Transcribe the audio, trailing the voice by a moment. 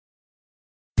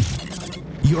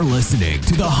You're listening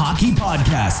to the Hockey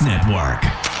Podcast Network.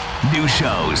 New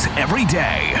shows every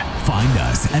day. Find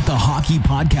us at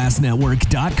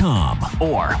thehockeypodcastnetwork.com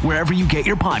or wherever you get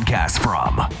your podcasts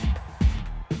from.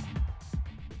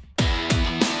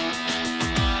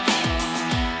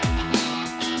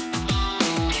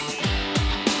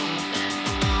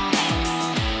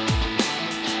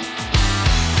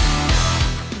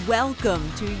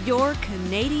 Welcome to your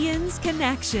Canadiens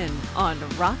Connection on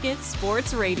Rocket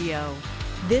Sports Radio.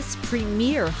 This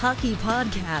premier hockey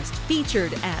podcast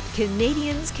featured at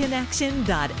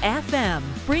CanadiensConnection.fm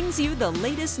brings you the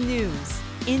latest news,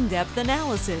 in-depth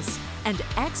analysis, and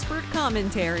expert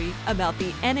commentary about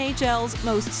the NHL's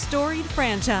most storied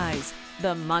franchise,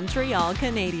 the Montreal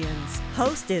Canadiens.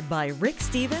 Hosted by Rick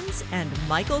Stevens and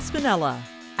Michael Spinella.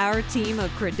 Our team of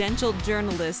credentialed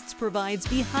journalists provides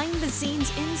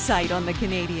behind-the-scenes insight on the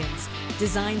Canadiens,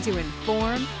 designed to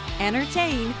inform,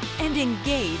 entertain, and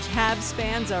engage Habs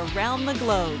fans around the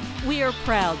globe. We are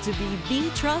proud to be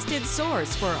the trusted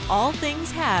source for all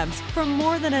things Habs for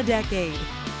more than a decade.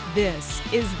 This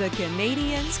is the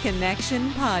Canadiens Connection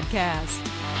Podcast.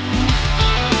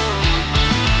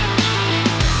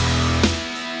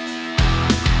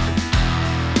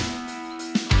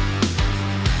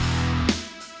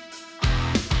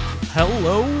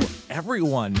 Hello,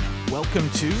 everyone. Welcome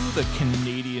to the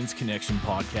Canadiens Connection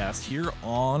podcast here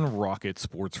on Rocket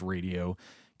Sports Radio,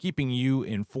 keeping you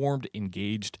informed,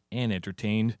 engaged, and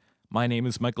entertained. My name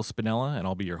is Michael Spinella, and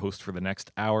I'll be your host for the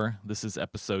next hour. This is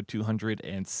episode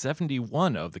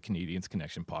 271 of the Canadiens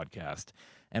Connection podcast,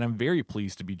 and I'm very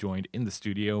pleased to be joined in the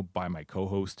studio by my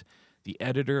co-host, the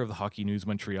editor of the Hockey News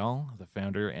Montreal, the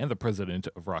founder and the president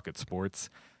of Rocket Sports,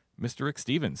 Mr. Rick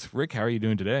Stevens. Rick, how are you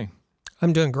doing today?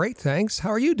 I'm doing great, thanks. How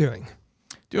are you doing?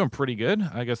 Doing pretty good.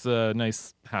 I guess a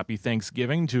nice, happy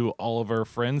Thanksgiving to all of our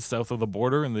friends south of the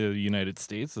border in the United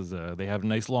States, as they have a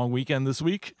nice long weekend this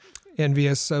week.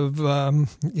 Envious of, them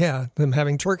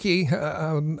having turkey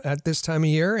at this time of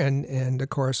year. And of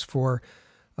course, for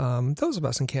those of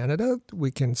us in Canada,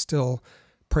 we can still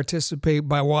participate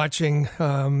by watching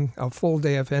a full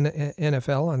day of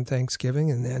NFL on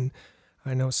Thanksgiving. And then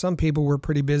I know some people were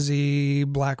pretty busy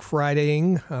Black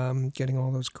Fridaying, getting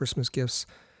all those Christmas gifts,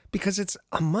 because it's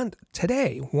a month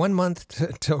today, 1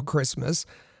 month till Christmas.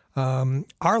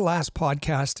 Our last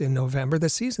podcast in November, the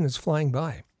season is flying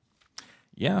by.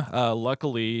 Yeah,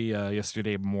 luckily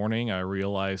yesterday morning I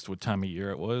realized what time of year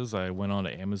it was. I went on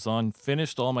to Amazon,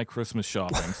 finished all my Christmas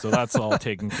shopping, so that's all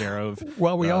taken care of.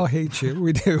 Well, we all hate you.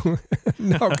 We do.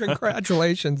 No,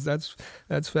 congratulations. That's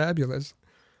fabulous.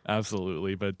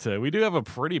 Absolutely, but we do have a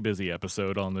pretty busy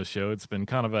episode on this show. It's been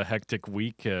kind of a hectic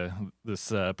week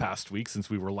this past week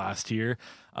since we were last here.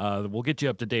 We'll get you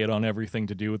up to date on everything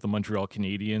to do with the Montreal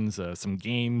Canadiens, some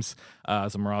games,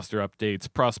 some roster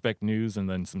updates, prospect news, and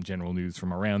then some general news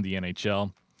from around the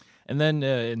NHL. And then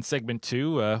in segment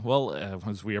two,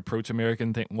 as we approach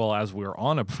as we're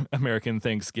on American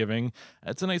Thanksgiving,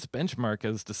 it's a nice benchmark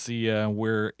as to see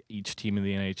where each team in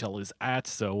the NHL is at.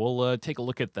 So we'll take a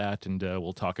look at that, and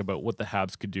we'll talk about what the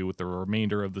Habs could do with the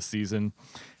remainder of the season.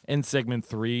 In segment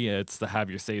three, it's the Have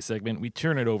Your Say segment. We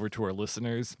turn it over to our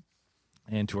listeners,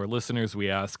 and to our listeners, we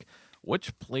ask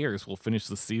which players will finish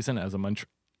the season as the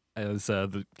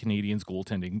Canadiens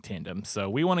goaltending tandem. So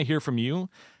we want to hear from you.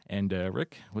 And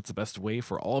Rick, what's the best way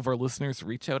for all of our listeners to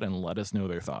reach out and let us know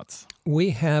their thoughts?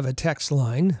 We have a text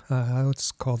line.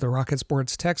 It's called the Rocket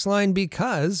Sports text line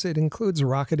because it includes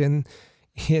Rocket in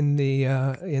the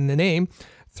name.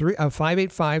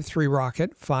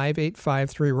 585-3-ROCKET,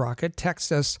 585-3-ROCKET.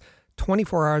 Text us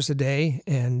 24 hours a day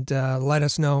and let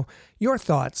us know your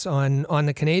thoughts on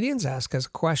the Canadiens. Ask us a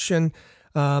question.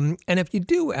 And if you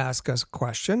do ask us a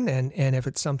question, and if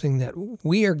it's something that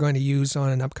we are going to use on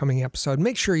an upcoming episode,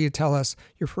 make sure you tell us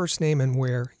your first name and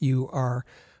where you are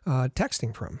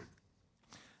texting from.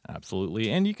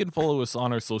 Absolutely. And you can follow us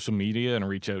on our social media and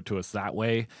reach out to us that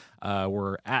way.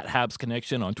 We're at Habs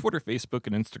Connection on Twitter, Facebook,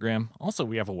 and Instagram. Also,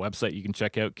 we have a website you can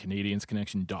check out,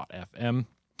 CanadiensConnection.fm.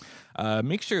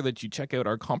 Make sure that you check out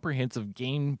our comprehensive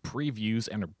game previews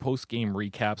and our post-game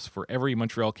recaps for every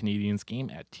Montreal Canadiens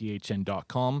game at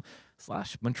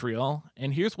thn.com/Montreal.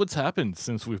 And here's what's happened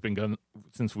since we've been gone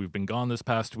this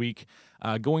past week.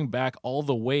 Going back all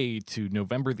the way to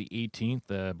November the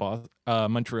 18th,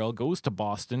 Montreal goes to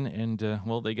Boston, and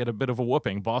they get a bit of a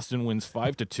whooping. Boston wins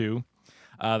 5-2.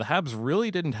 The Habs really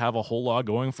didn't have a whole lot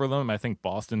going for them. I think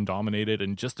Boston dominated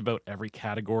in just about every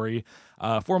category.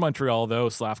 For Montreal, though,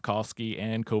 Slavkovsky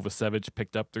and Kovacevic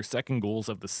picked up their second goals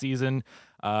of the season.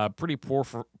 Pretty poor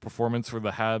performance for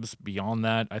the Habs beyond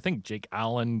that. I think Jake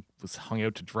Allen was hung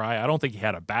out to dry. I don't think he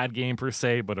had a bad game per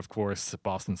se, but of course,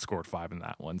 Boston scored 5 in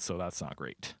that one, so that's not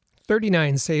great.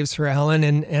 39 saves for Allen,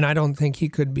 and I don't think he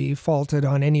could be faulted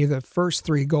on any of the first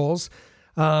 3 goals.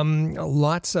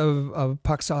 Lots of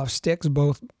pucks off sticks,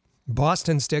 both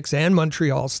Boston sticks and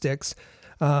Montreal sticks,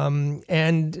 and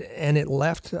it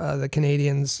left the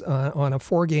Canadiens on a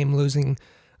 4-game losing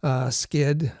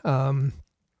skid.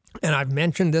 And I've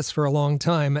mentioned this for a long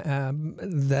time,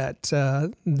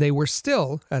 that they were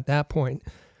still, at that point,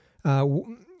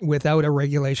 without a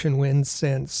regulation win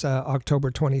since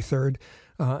October 23rd,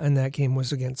 and that game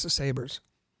was against the Sabres.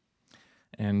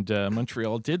 And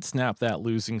Montreal did snap that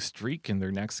losing streak in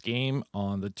their next game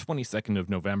on the 22nd of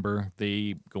November.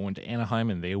 They go into Anaheim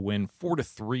and they win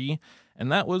 4-3,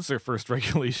 and that was their first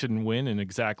regulation win in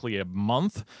exactly a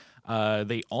month.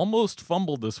 They almost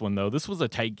fumbled this one, though. This was a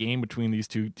tight game between these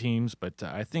two teams, but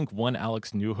I think one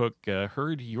Alex Newhook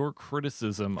heard your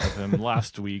criticism of him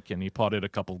last week, and he potted a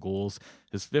couple goals,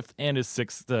 his 5th and his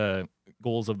 6th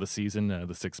goals of the season, the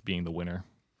 6th being the winner.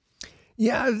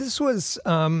 Yeah, this was...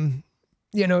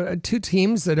 two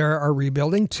teams that are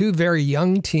rebuilding, 2 very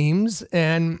young teams,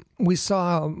 and we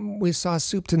saw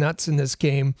soup to nuts in this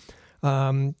game.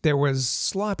 There was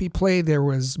sloppy play, there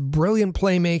was brilliant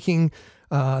playmaking,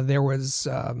 there was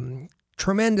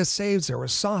tremendous saves, there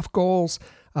was soft goals,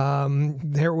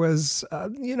 there was a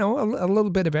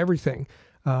little bit of everything.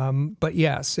 But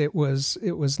yes, it was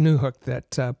Newhook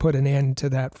that put an end to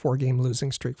that 4-game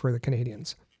losing streak for the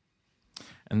Canadiens.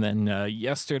 And then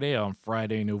yesterday, on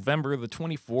Friday, November the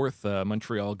 24th,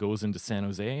 Montreal goes into San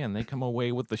Jose, and they come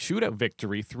away with the shootout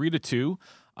victory, 3-2.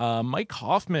 Mike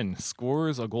Hoffman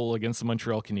scores a goal against the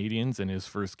Montreal Canadiens in his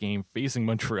first game facing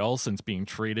Montreal since being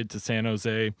traded to San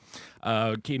Jose.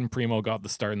 Caden Primo got the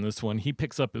start in this one. He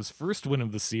picks up his first win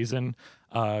of the season.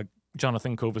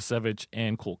 Jonathan Kovacevic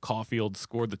and Cole Caulfield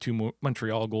scored the 2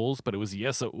 Montreal goals, but it was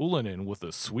Jesse Ullinen with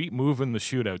a sweet move in the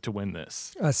shootout to win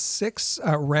this. A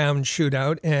 6-round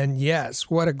shootout, and yes,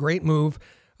 what a great move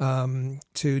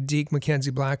to Deke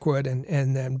Mackenzie Blackwood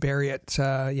and then bury it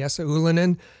Jesse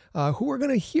Ullinen, who we're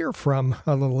going to hear from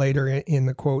a little later in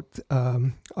the quote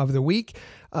of the week.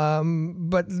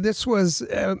 But this was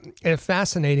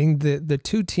fascinating. The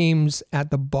 2 teams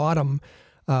at the bottom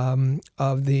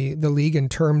of the league in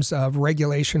terms of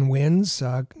regulation wins.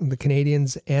 The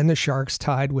Canadiens and the Sharks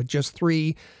tied with just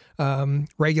 3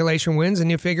 regulation wins,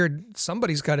 and you figured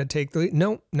somebody's got to take the lead.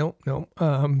 No.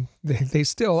 They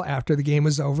still, after the game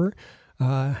is over,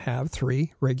 have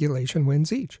 3 regulation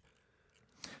wins each.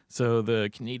 So the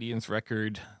Canadiens'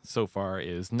 record so far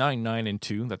is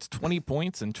 9-9-2. That's 20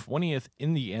 points and 20th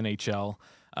in the NHL.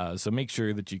 So make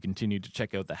sure that you continue to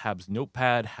check out the Habs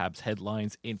Notepad, Habs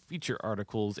headlines, and feature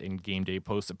articles and game day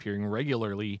posts appearing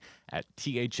regularly at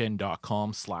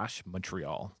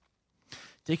thn.com/Montreal.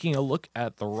 Taking a look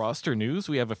at the roster news,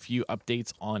 we have a few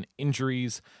updates on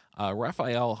injuries.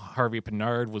 Raphael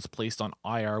Harvey-Pinard was placed on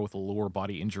IR with a lower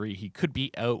body injury. He could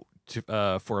be out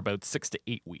for about 6 to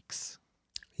 8 weeks.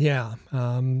 Yeah.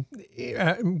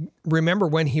 Remember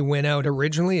when he went out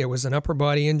originally, it was an upper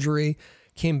body injury.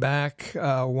 Came back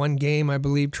 1 game, I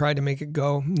believe, tried to make it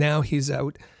go. Now he's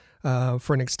out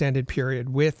for an extended period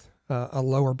with a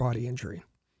lower body injury.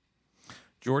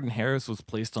 Jordan Harris was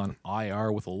placed on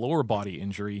IR with a lower body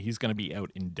injury. He's going to be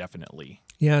out indefinitely.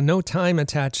 Yeah, no time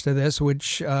attached to this,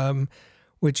 which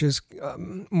is,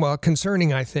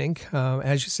 concerning, I think.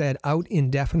 As you said, out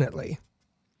indefinitely.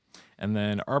 And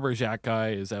then Arbor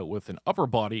Xhekaj is out with an upper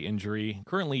body injury,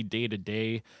 currently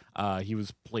day-to-day. He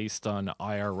was placed on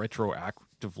IR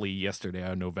retroactively yesterday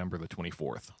on November the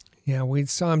 24th. Yeah, we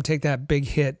saw him take that big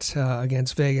hit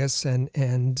against Vegas, and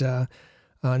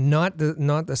not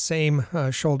the same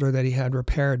shoulder that he had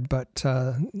repaired, but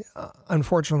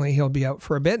unfortunately he'll be out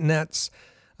for a bit, and that's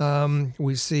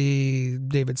we see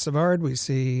David Savard, we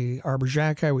see Arbor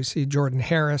Xhekaj, we see Jordan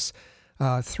Harris,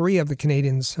 3 of the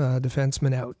Canadiens'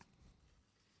 defensemen out.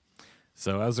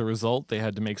 So as a result, they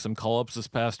had to make some call-ups this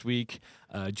past week.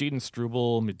 Jaden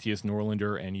Struble, Matthias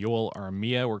Norlinder, and Yoel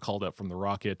Armia were called up from the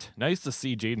Rocket. Nice to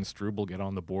see Jaden Struble get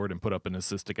on the board and put up an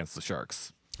assist against the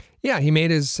Sharks. Yeah, he made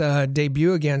his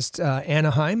debut against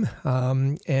Anaheim,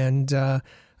 and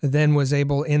then was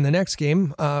able, in the next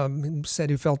game,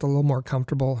 said he felt a little more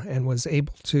comfortable and was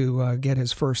able to get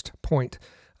his first point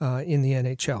in the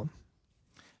NHL.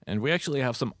 And we actually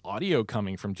have some audio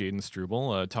coming from Jaden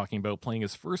Struble talking about playing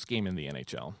his first game in the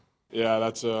NHL. Yeah,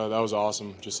 that was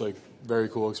awesome. Just like very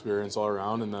cool experience all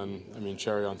around, and then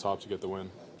cherry on top to get the win.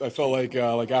 I felt like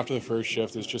after the first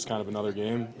shift, it's just kind of another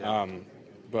game. Yeah.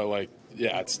 But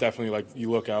it's definitely like you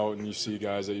look out and you see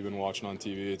guys that you've been watching on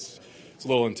TV. It's a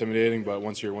little intimidating, but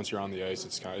once you're on the ice,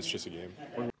 it's just a game.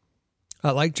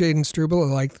 I like Jaden Struble.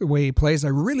 I like the way he plays. I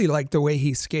really like the way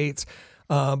he skates.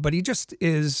 But he just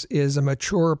is a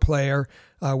mature player.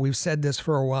 We've said this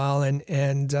for a while, and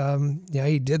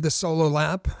he did the solo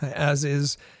lap as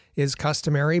is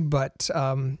customary. But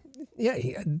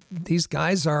these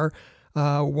guys are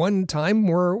one time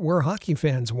were hockey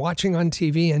fans watching on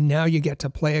TV, and now you get to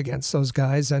play against those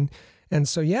guys. And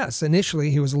so yes,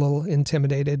 initially he was a little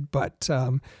intimidated, but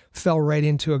fell right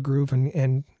into a groove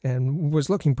and was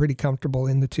looking pretty comfortable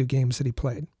in the 2 games that he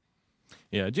played.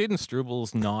 Yeah, Jaden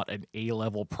Struble's not an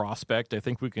A-level prospect. I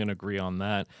think we can agree on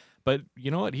that. But you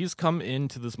know what? He's come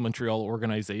into this Montreal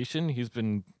organization. He's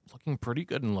been looking pretty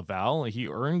good in Laval. He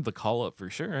earned the call-up for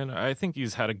sure, and I think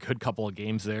he's had a good couple of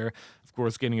games there. Of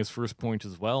course, getting his first point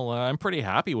as well. I'm pretty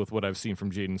happy with what I've seen from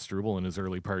Jaden Struble in his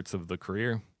early parts of the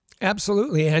career.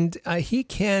 Absolutely, and he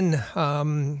can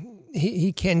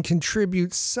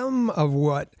contribute some of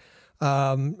what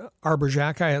Arbor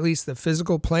Xhekaj, at least the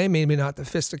physical play, maybe not the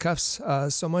fisticuffs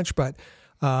so much, but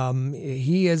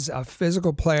he is a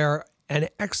physical player, an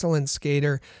excellent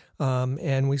skater,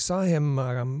 and we saw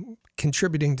him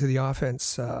contributing to the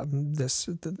offense in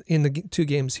the 2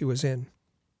 games he was in.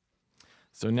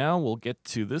 So now we'll get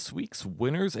to this week's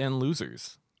winners and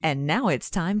losers. And now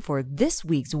it's time for this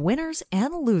week's winners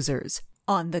and losers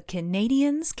on the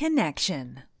Canadiens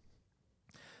Connection.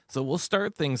 So we'll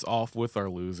start things off with our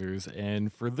losers,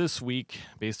 and for this week,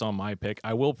 based on my pick,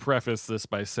 I will preface this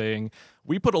by saying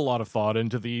we put a lot of thought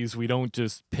into these. We don't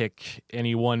just pick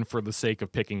anyone for the sake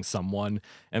of picking someone,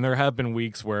 and there have been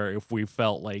weeks where if we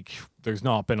felt like there's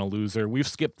not been a loser, we've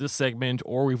skipped this segment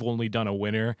or we've only done a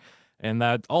winner, and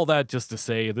that just to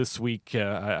say this week,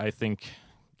 I think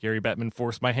Gary Bettman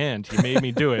forced my hand. He made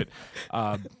me do it.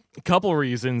 A couple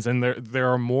reasons, and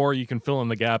there are more. You can fill in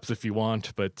the gaps if you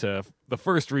want, but the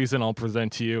first reason I'll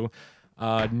present to you,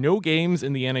 no games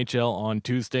in the NHL on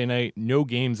Tuesday night, no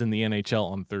games in the NHL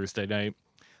on Thursday night.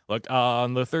 Look,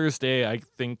 on the Thursday, I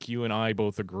think you and I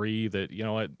both agree that, you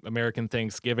know what, American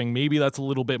Thanksgiving, maybe that's a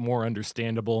little bit more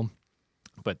understandable,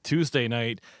 but Tuesday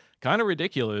night, kind of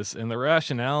ridiculous, and the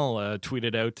rationale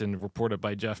tweeted out and reported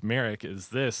by Jeff Merrick is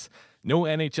this: no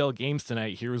NHL games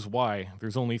tonight. Here's why.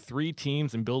 There's only 3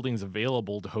 teams and buildings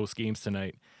available to host games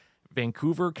tonight: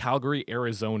 Vancouver, Calgary,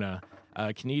 Arizona.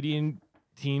 Canadian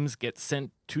teams get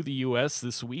sent to the U.S.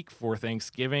 this week for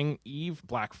Thanksgiving Eve,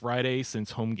 Black Friday,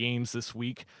 since home games this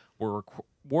week were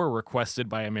requested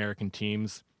by American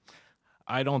teams.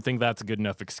 I don't think that's a good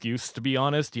enough excuse, to be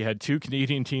honest. You had 2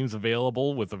 Canadian teams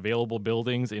available with available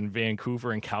buildings in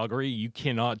Vancouver and Calgary. You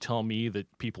cannot tell me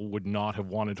that people would not have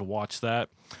wanted to watch that.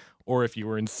 Or if you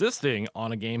were insisting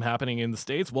on a game happening in the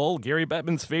States, well, Gary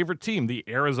Bettman's favorite team, the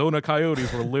Arizona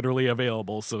Coyotes, were literally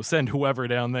available. So send whoever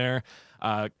down there.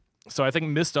 So I think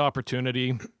missed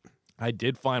opportunity. I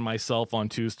did find myself on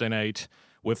Tuesday night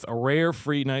with a rare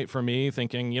free night for me,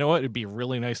 thinking, you know what, it'd be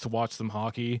really nice to watch some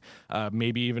hockey,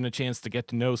 maybe even a chance to get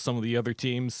to know some of the other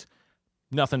teams.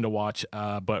 Nothing to watch,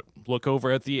 but look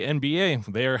over at the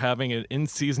NBA. They're having an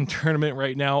in-season tournament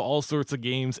right now, all sorts of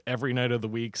games every night of the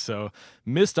week, so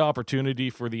missed opportunity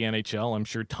for the NHL. I'm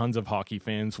sure tons of hockey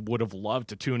fans would have loved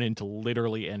to tune into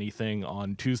literally anything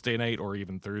on Tuesday night or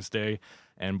even Thursday.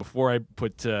 And before I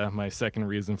put my second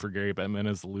reason for Gary Bettman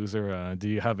as the loser, do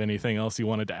you have anything else you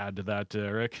wanted to add to that,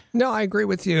 Rick? No, I agree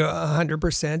with you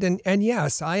 100%. And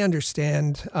yes, I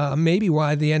understand maybe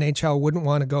why the NHL wouldn't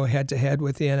want to go head-to-head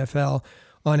with the NFL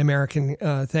on American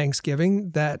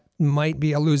Thanksgiving. That might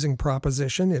be a losing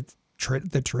proposition. It's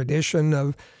the tradition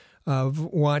of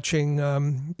watching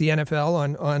the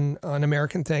NFL on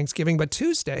American Thanksgiving. But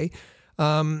Tuesday,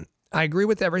 I agree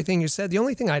with everything you said. The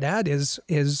only thing I'd add is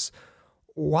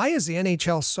why is the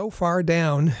NHL so far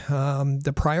down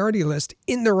the priority list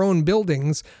in their own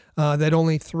buildings that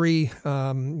only three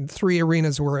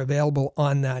arenas were available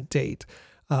on that date?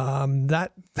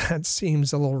 That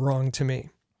seems a little wrong to me.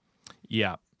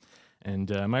 Yeah. And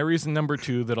my reason number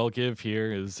 2 that I'll give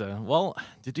here is,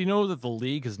 did you know that the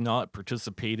league has not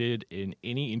participated in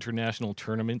any international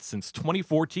tournaments since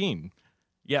 2014?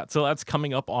 Yeah, so that's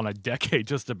coming up on a decade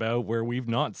just about, where we've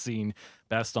not seen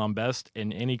best on best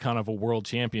in any kind of a world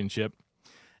championship.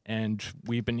 And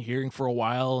we've been hearing for a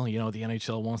while, the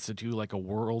NHL wants to do like a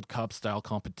World Cup style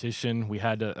competition. We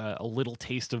had a little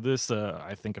taste of this,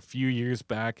 I think, a few years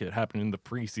back. It happened in the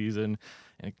preseason,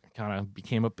 and it kind of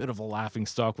became a bit of a laughing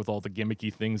stock with all the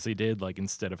gimmicky things they did. Like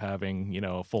instead of having,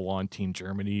 full on Team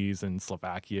Germany's and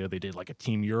Slovakia, they did like a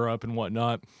Team Europe and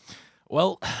whatnot.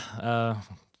 Well,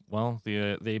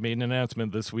 they made an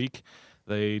announcement this week.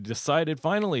 They decided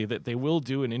finally that they will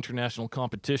do an international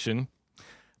competition.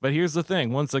 But here's the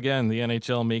thing. Once again, the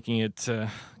NHL making it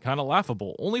kind of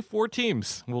laughable. Only 4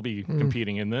 teams will be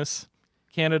competing in this.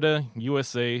 Canada,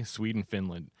 USA, Sweden,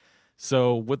 Finland.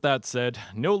 So with that said,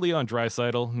 no Leon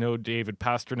Draisaitl, no David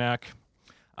Pastrnak,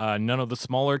 none of the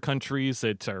smaller countries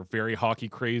that are very hockey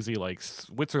crazy like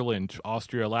Switzerland,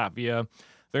 Austria, Latvia.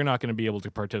 They're not going to be able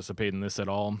to participate in this at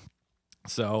all.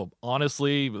 So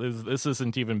honestly, this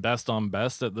isn't even best on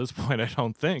best at this point, I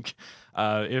don't think.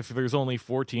 If there's only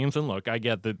 4 teams, and look, I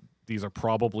get that these are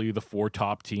probably the 4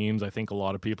 top teams. I think a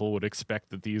lot of people would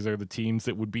expect that these are the teams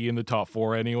that would be in the top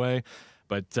 4 anyway.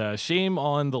 But shame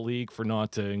on the league for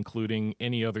not including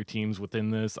any other teams within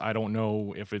this. I don't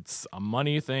know if it's a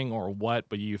money thing or what,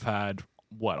 but you've had,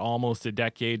 almost a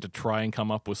decade to try and come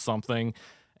up with something.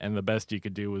 And the best you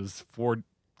could do is 4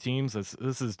 teams. This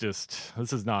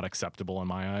is not acceptable in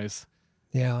my eyes.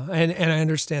 Yeah, and I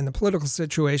understand the political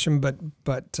situation, but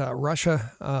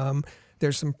Russia,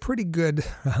 there's some pretty good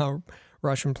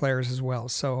Russian players as well.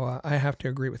 So I have to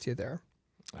agree with you there.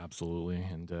 Absolutely.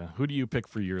 And who do you pick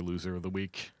for your loser of the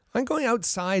week? I'm going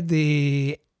outside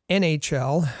the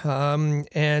NHL,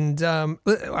 and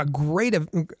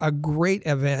a great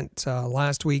event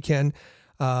last weekend.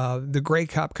 The Grey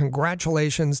Cup.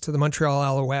 Congratulations to the Montreal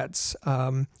Alouettes.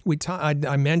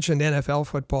 I mentioned NFL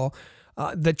football.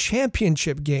 The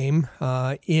championship game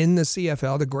in the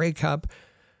CFL, the Grey Cup,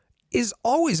 is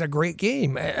always a great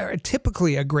game.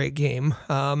 Typically a great game.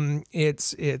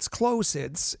 It's close.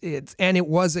 And it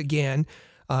was again.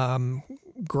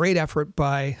 Great effort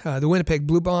by the Winnipeg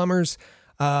Blue Bombers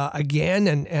again,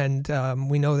 and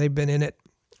we know they've been in it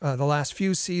the last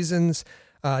few seasons.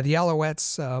 The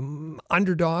Alouettes,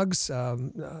 underdogs,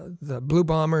 the Blue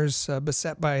Bombers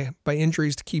beset by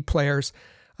injuries to key players.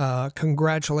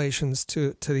 Congratulations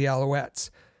to the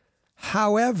Alouettes.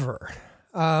 However,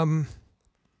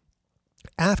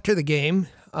 after the game,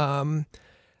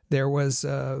 there was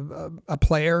a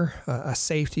player, a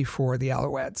safety for the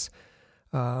Alouettes,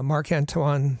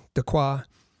 Marc-Antoine Dequoy,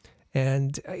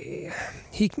 and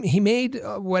he made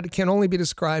what can only be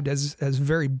described as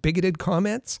very bigoted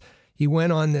comments. He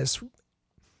went on this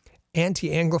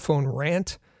anti-Anglophone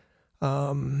rant,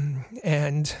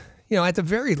 and at the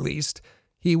very least,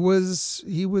 he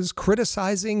was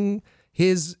criticizing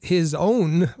his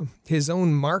own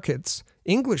market's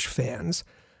English fans,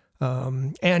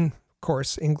 and of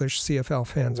course English CFL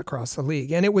fans across the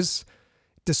league, and it was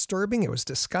disturbing. It was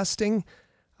disgusting.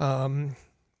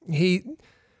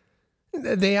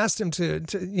 They asked him to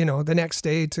the next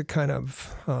day to kind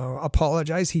of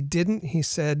apologize. He didn't. He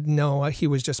said no, he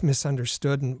was just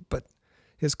misunderstood. But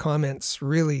his comments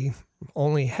really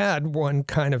only had one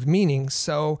kind of meaning.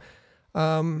 So,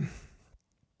 and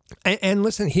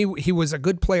listen, he was a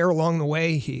good player along the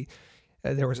way.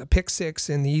 There was a pick 6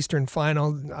 in the Eastern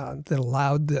Final that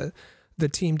allowed the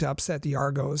team to upset the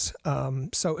Argos.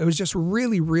 So it was just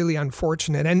really, really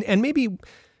unfortunate, and maybe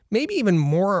even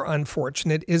more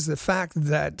unfortunate is the fact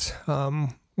that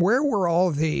where were all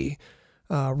the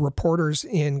reporters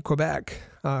in Quebec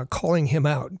calling him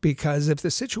out? Because if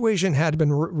the situation had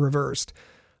been reversed,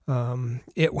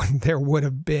 there would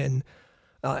have been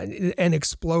an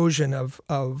explosion of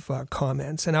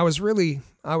comments, and I was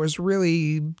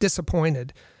really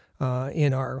disappointed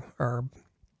in our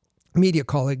media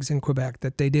colleagues in Quebec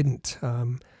that they didn't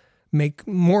make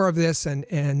more of this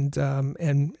and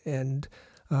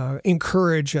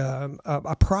encourage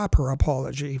a proper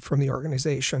apology from the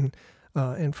organization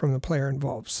and from the player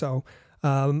involved. So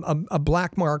a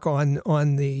black mark on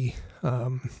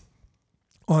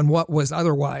what was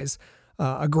otherwise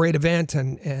a great event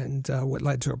and what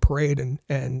led to a parade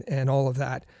and all of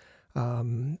that.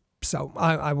 So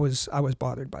I was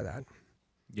bothered by that.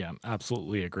 Yeah,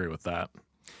 absolutely agree with that.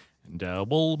 And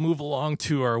we'll move along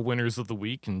to our winners of the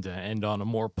week and end on a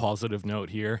more positive note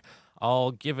here.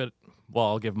 I'll give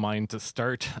mine to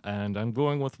start, and I'm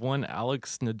going with one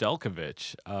Alex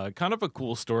Nedeljkovic. Kind of a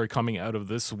cool story coming out of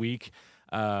this week.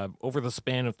 Over the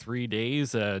span of 3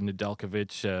 days,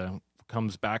 Nedeljkovic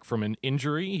comes back from an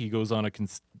injury. He goes on a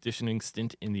conditioning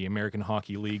stint in the American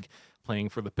Hockey League, playing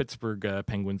for the Pittsburgh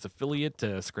Penguins affiliate,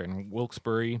 Scranton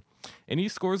Wilkes-Barre, and he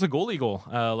scores a goalie goal,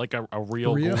 like a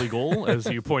real goalie goal, as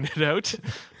you pointed out.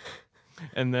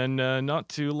 And then not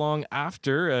too long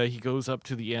after, he goes up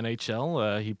to the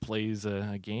NHL. He plays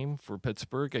a game for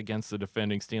Pittsburgh against the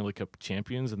defending Stanley Cup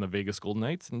champions and the Vegas Golden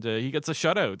Knights, and he gets a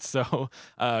shutout. So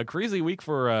crazy week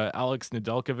for Alex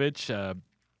Nedeljkovic.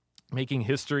 Making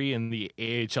history in the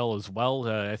AHL as well.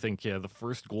 I think the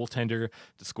first goaltender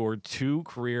to score 2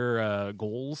 career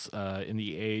goals in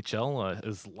the AHL.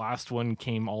 His last one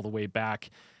came all the way back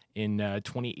in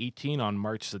 2018 on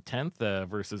March the 10th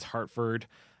versus Hartford.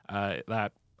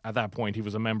 That At that point, he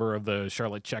was a member of the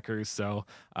Charlotte Checkers. So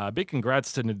big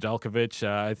congrats to Nedeljkovic.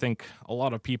 I think a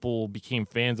lot of people became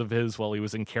fans of his while he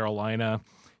was in Carolina.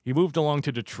 He moved along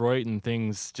to Detroit and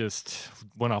things just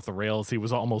went off the rails. He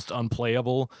was almost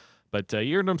unplayable. But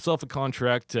he earned himself a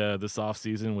contract this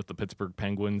offseason with the Pittsburgh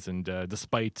Penguins, and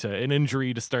despite an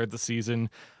injury to start the season,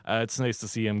 it's nice to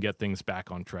see him get things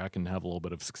back on track and have a little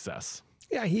bit of success.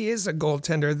 Yeah, he is a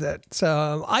goaltender that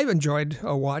I've enjoyed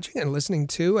watching and listening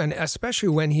to, and especially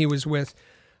when he was with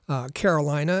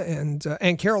Carolina,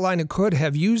 and Carolina could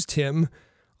have used him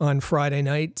on Friday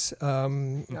night.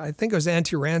 I think it was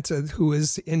Antti Ranta who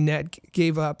was in net,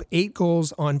 gave up 8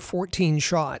 goals on 14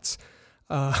 shots.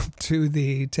 To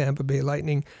the Tampa Bay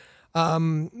Lightning.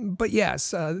 But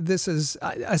yes, this is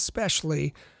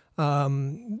especially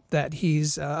that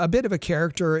he's a bit of a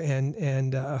character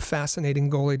and a fascinating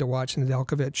goalie to watch,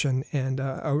 Nedeljkovic, and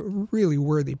a really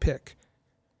worthy pick.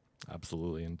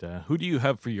 Absolutely. And who do you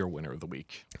have for your winner of the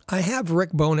week? I have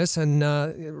Rick Bowness, and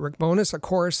Rick Bowness, of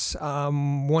course,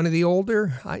 one of the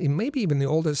older, maybe even the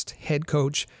oldest head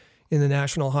coach in the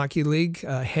National Hockey League,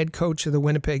 head coach of the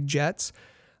Winnipeg Jets.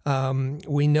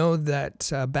 We know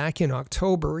that back in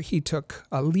October, he took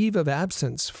a leave of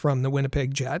absence from the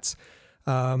Winnipeg Jets.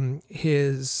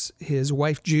 His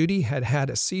wife, Judy, had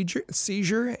a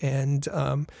seizure, and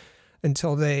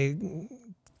until they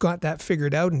got that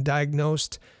figured out and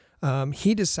diagnosed,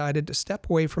 he decided to step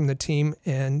away from the team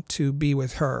and to be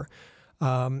with her.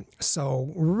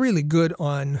 So really good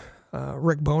on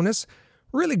Rick Bowness,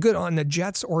 really good on the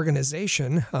Jets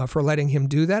organization for letting him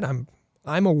do that.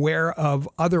 I'm aware of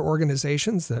other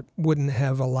organizations that wouldn't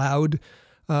have allowed,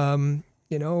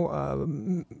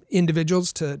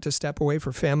 individuals to step away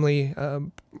for family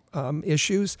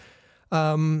issues.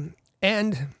 And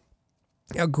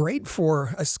great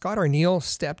for Scott Arniel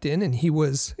stepped in, and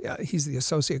he's the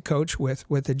associate coach with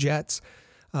the Jets,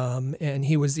 and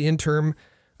he was the interim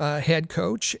head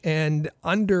coach. And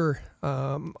under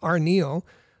Arniel,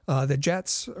 the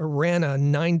Jets ran a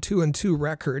 9-2-2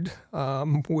 record,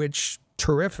 which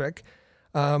terrific.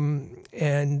 And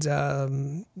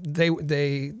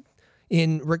they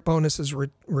in Rick Bowness's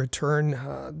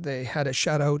return, they had a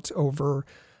shutout over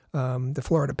the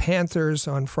Florida Panthers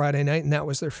on Friday night, and that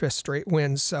was their 5th straight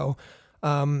win. So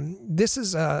this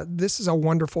is a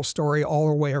wonderful story all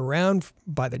the way around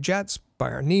by the Jets,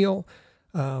 by Arniel,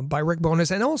 by Rick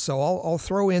Bowness, and also I'll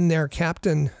throw in their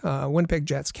captain, Winnipeg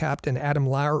Jets captain Adam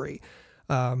Lowry.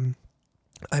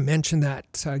 I mentioned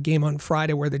that game on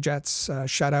Friday where the Jets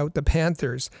shut out the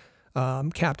Panthers.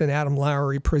 Captain Adam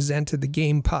Lowry presented the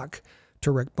game puck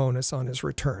to Rick Bowness on his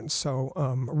return. So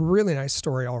really nice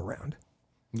story all around.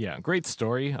 Yeah, great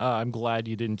story. I'm glad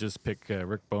you didn't just pick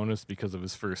Rick Bowness because of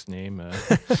his first name.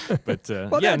 But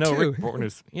Rick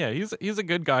Bowness. Yeah, he's a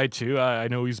good guy too. I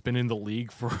know he's been in the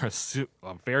league for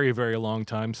a very, very long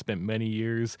time. Spent many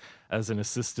years as an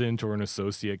assistant or an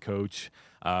associate coach.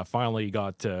 Finally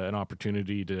got an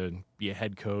opportunity to be a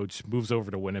head coach. Moves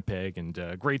over to Winnipeg,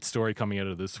 and great story coming out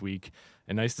of this week.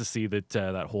 And nice to see that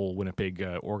that whole Winnipeg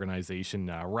organization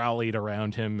rallied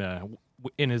around him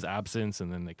in his absence,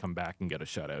 and then they come back and get a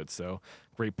shutout. So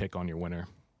great pick on your winner.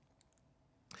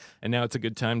 And now it's a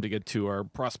good time to get to our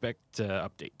prospect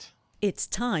update. It's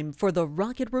time for the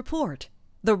Rocket Report.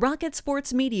 The Rocket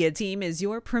Sports Media Team is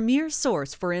your premier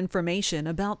source for information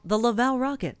about the Laval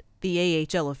Rocket, the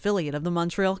AHL affiliate of the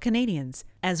Montreal Canadiens,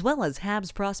 as well as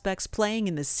Habs prospects playing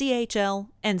in the CHL,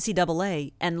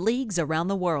 NCAA, and leagues around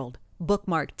the world.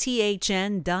 Bookmark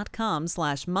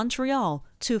thn.com/Montreal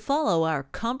to follow our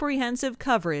comprehensive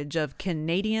coverage of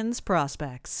Canadiens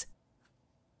prospects.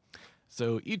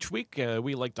 So each week,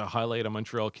 we like to highlight a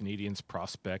Montreal Canadiens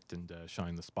prospect and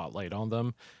shine the spotlight on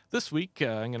them. This week,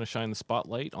 I'm going to shine the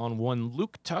spotlight on one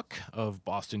Luke Tuck of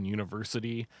Boston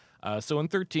University. So in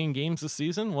 13 games this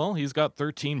season, well, he's got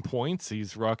 13 points.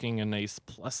 He's rocking a nice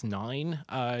 +9.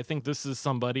 I think this is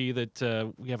somebody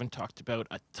that we haven't talked about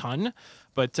a ton,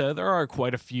 but there are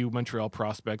quite a few Montreal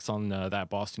prospects on that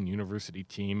Boston University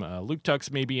team. Luke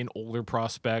Tuck's maybe an older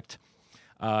prospect.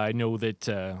 I know that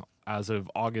as of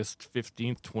August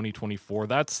 15th, 2024.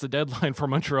 That's the deadline for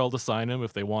Montreal to sign him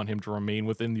if they want him to remain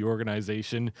within the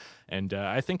organization. And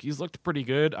I think he's looked pretty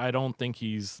good. I don't think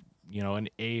he's an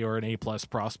A or an A+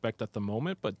 prospect at the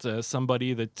moment, but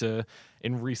somebody that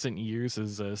in recent years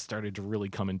has started to really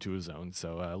come into his own.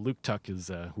 So Luke Tuck is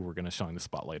who we're going to shine the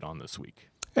spotlight on this week.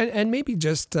 And maybe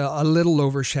just a little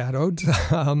overshadowed,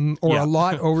 a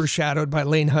lot overshadowed by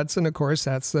Lane Hutson, of course.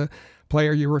 That's the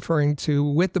player you're referring to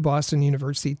with the Boston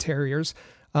University Terriers.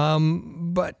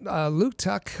 But Luke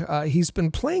Tuck, he's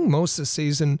been playing most of the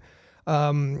season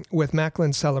with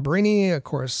Macklin Celebrini. Of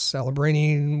course,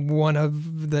 Celebrini, one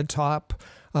of the top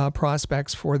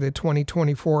prospects for the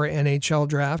 2024 NHL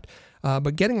draft.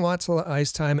 But getting lots of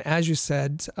ice time, as you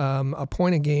said, a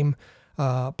point-a-game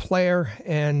player,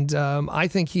 and I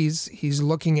think he's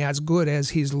looking as good as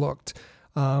he's looked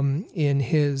in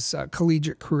his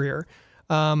collegiate career.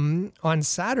 On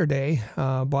Saturday,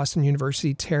 Boston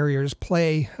University Terriers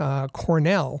play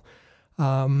Cornell,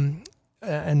 and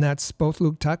that's both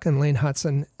Luke Tuck and Lane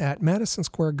Hutson at Madison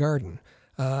Square Garden.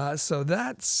 So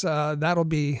that'll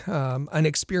be an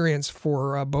experience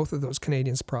for both of those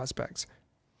Canadiens prospects.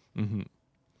 Mm-hmm.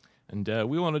 And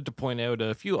we wanted to point out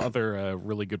a few other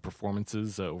really good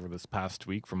performances over this past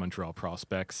week from Montreal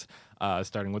prospects,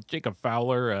 starting with Jacob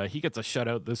Fowler. He gets a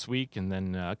shutout this week, and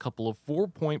then a couple of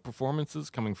 4-point performances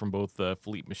coming from both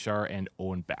Philippe Michard and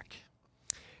Owen Beck.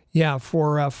 Yeah,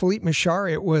 for Philippe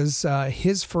Michard, it was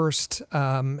his first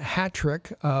hat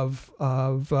trick of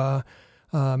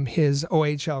his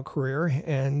OHL career,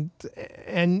 and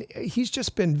he's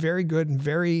just been very good and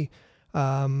very.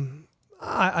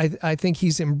 I think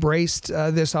he's embraced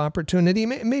this opportunity.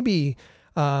 Maybe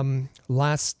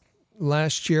last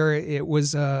year it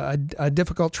was a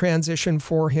difficult transition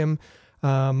for him,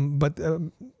 but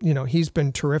he's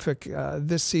been terrific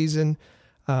this season.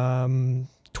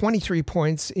 23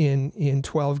 points in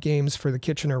 12 games for the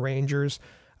Kitchener Rangers,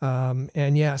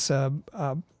 and yes,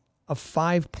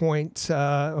 5 points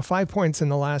in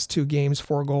the last 2 games,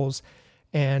 4 goals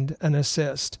and an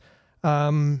assist.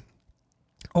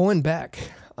 Owen Beck,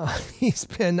 he's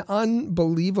been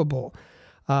unbelievable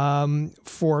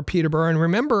for Peterborough. And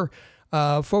remember,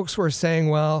 folks were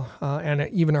saying, and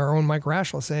even our own Mike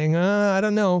Raschel saying, I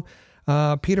don't know,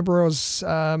 Peterborough's,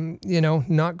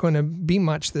 not going to be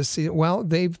much this season. Well,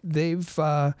 they're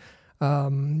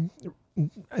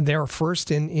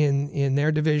first in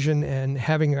their division and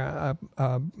having a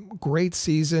great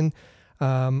season.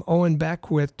 Owen Beck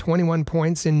with 21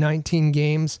 points in 19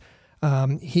 games.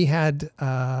 He had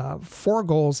 4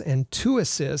 goals and 2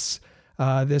 assists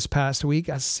this past week,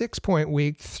 a 6-point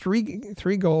week,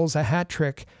 three goals, a hat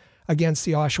trick against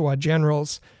the Oshawa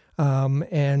Generals.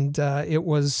 And it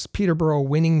was Peterborough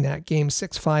winning that game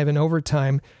 6-5 in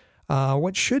overtime.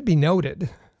 What should be noted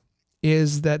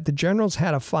is that the Generals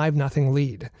had a 5-0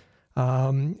 lead.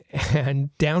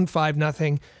 And down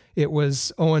 5-0, it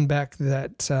was Owen Beck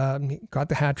that got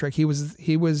the hat trick. He was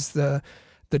the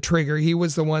trigger. He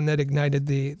was the one that ignited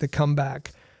the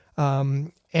comeback.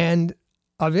 And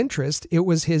of interest, it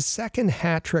was his second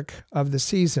hat trick of the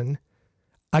season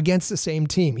against the same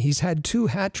team. He's had 2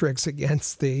 hat tricks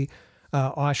against the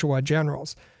Oshawa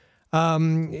Generals.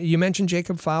 You mentioned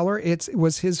Jacob Fowler. It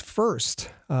was his first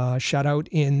shutout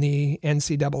in the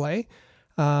NCAA.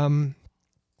 And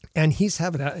he's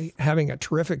having a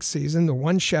terrific season. The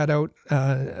one shutout,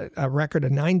 a record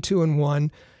of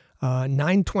 9-2-1.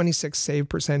 926 save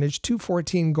percentage,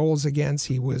 214 goals against.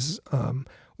 He was,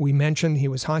 we mentioned, he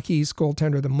was Hockey East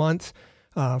Goaltender of the Month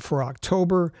for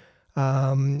October,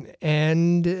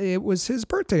 and it was his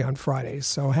birthday on Friday.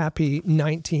 So happy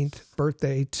 19th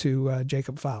birthday to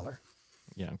Jacob Fowler.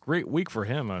 Yeah, great week for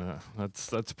him.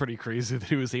 That's pretty crazy that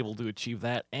he was able to achieve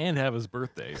that and have his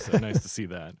birthday. So nice to see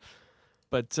that.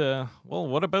 But,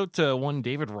 what about one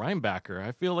David Reinbacher?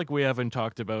 I feel like we haven't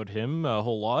talked about him a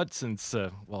whole lot since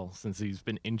he's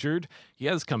been injured. He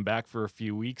has come back for a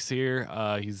few weeks here.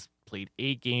 He's played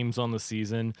 8 games on the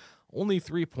season, only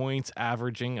 3 points,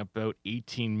 averaging about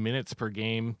 18 minutes per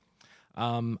game.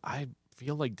 I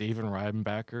feel like David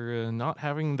Reinbacher not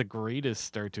having the greatest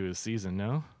start to his season,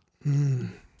 no?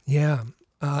 Yeah.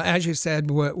 As you said,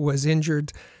 was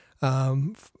injured,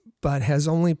 but has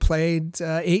only played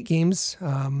 8 games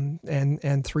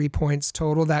and 3 points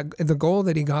total. That the goal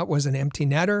that he got was an empty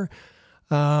netter,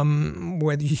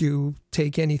 whether you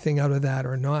take anything out of that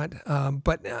or not.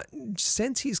 But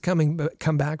since he's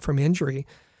come back from injury,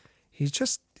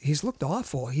 he's looked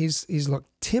awful. He's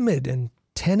looked timid and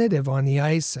tentative on the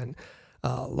ice, and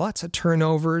lots of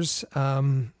turnovers.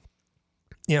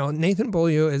 Nathan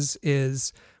Beaulieu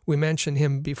is we mentioned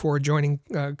him before joining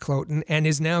Cloten, and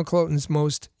is now Cloten's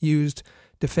most used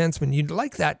defenseman. You'd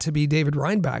like that to be David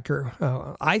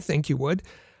Reinbacher. I think you would.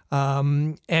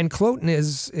 And Cloten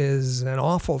is an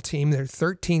awful team. They're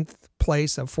 13th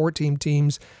place of 14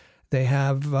 teams. They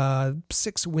have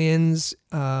 6 wins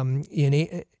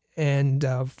in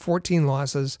 14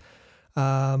 losses.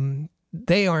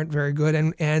 They aren't very good.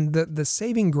 And the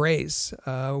saving grace,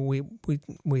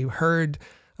 we heard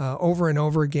over and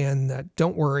over again that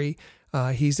don't worry,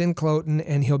 he's in Cloten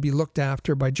and he'll be looked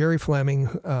after by Jerry Fleming,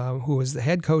 who is the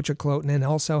head coach of Cloten and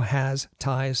also has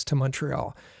ties to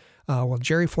Montreal. Well,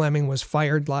 Jerry Fleming was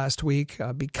fired last week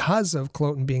because of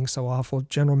Cloten being so awful.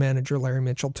 General manager Larry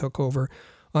Mitchell took over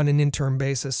on an interim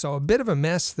basis. So a bit of a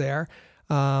mess there.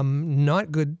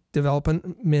 Not good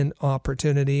development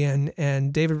opportunity,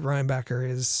 and David Reinbacher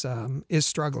is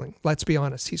struggling. Let's be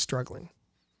honest, he's struggling.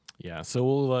 Yeah, so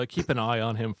we'll keep an eye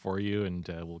on him for you, and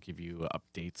we'll give you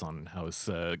updates on how his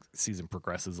season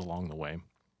progresses along the way.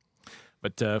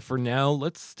 But for now,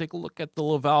 let's take a look at the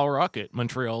Laval Rocket,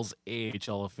 Montreal's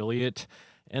AHL affiliate.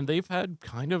 And they've had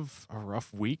kind of a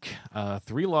rough week.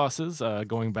 3 losses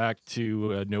going back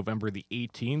to November the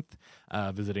 18th,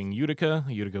 visiting Utica.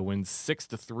 Utica wins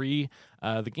 6-3.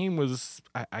 The game was,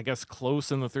 I guess,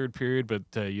 close in the third period, but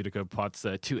Utica pots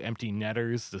 2 empty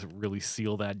netters to really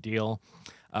seal that deal.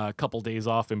 A couple days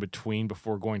off in between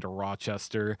before going to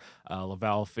Rochester.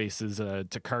 Laval faces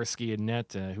Tokarski in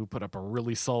net, who put up a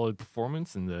really solid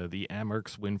performance, and the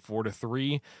Amerks win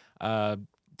 4-3.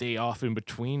 Day off in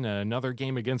between, another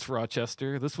game against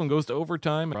Rochester. This one goes to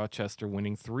overtime. Rochester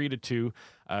winning 3-2.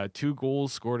 2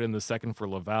 goals scored in the second for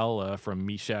Laval from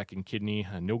Mishak and Kidney.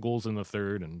 No goals in the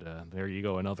third, and there you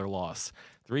go, another loss.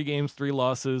 3 games, 3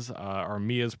 losses.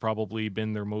 Armia's probably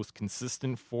been their most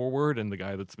consistent forward and the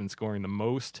guy that's been scoring the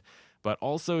most. But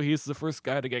also, he's the first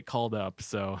guy to get called up.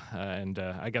 So,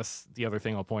 I guess the other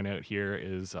thing I'll point out here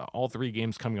is all 3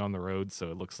 games coming on the road,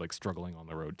 so it looks like struggling on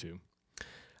the road too.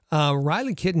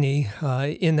 Riley Kidney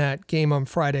in that game on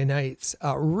Friday nights,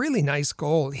 really nice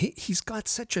goal. He's got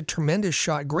such a tremendous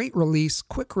shot, great release,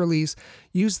 quick release,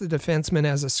 used the defenseman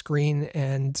as a screen,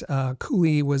 and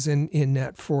Cooley was in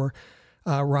net for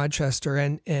Rochester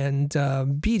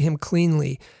and beat him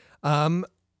cleanly. But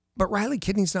Riley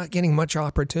Kidney's not getting much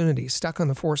opportunity. Stuck on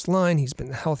the forced line. He's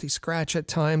been a healthy scratch at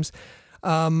times.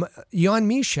 Jan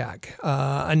Mishak,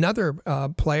 another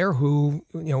player who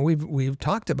we've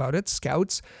talked about it.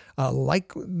 Scouts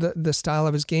like the style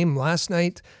of his game. Last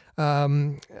night,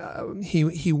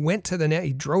 he went to the net.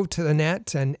 He drove to the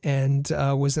net and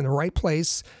was in the right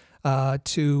place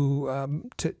to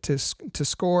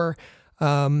score.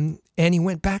 And he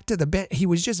went back to the bench. He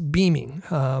was just beaming.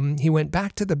 He went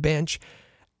back to the bench,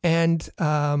 and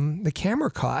the camera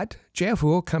caught Jeff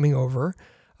Uhl coming over.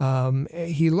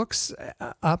 He looks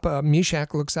up,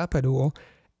 Mishak looks up at Uhl,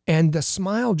 and the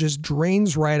smile just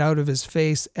drains right out of his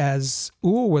face as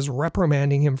Uhl was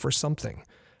reprimanding him for something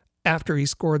after he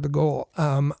scored the goal.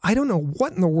 I don't know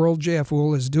what in the world JF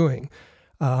Uhl is doing,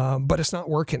 but it's not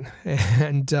working.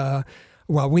 And,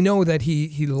 we know that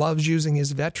he loves using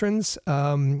his veterans,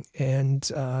 and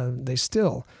they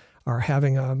still are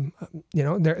having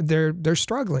they're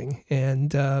struggling,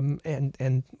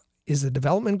 and is the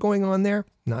development going on there?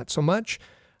 Not so much.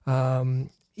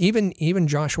 Even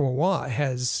Joshua Waugh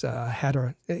has had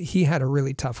a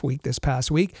really tough week this past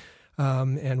week,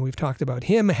 and we've talked about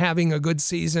him having a good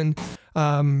season,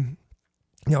 being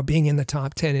in the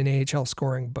top 10 in AHL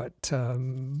scoring, but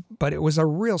it was a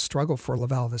real struggle for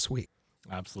Laval this week.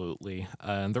 Absolutely.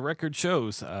 And the record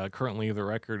shows currently the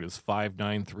record is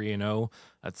 5-9-3-0.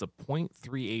 That's a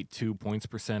 .382 points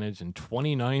percentage and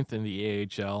 29th in the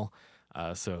AHL.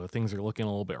 So things are looking a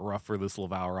little bit rough for this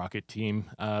Laval Rocket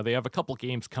team. They have a couple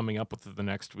games coming up within the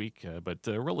next week, but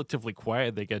relatively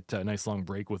quiet. They get a nice long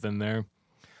break within there.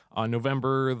 On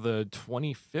November the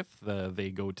 25th, they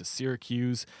go to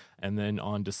Syracuse, and then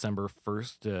on December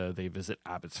 1st, they visit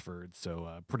Abbotsford. So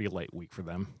pretty light week for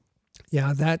them.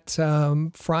 Yeah, that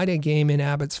Friday game in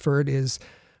Abbotsford is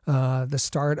the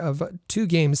start of a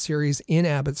 2-game series in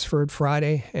Abbotsford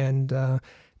Friday and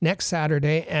next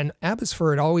Saturday. And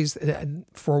Abbotsford always,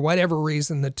 for whatever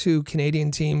reason, the 2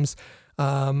 Canadian teams,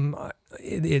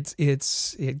 it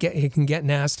can get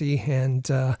nasty, and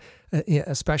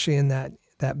especially in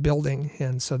that building.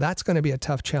 And so that's going to be a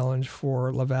tough challenge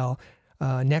for Laval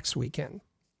next weekend.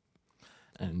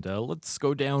 And let's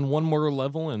go down one more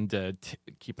level and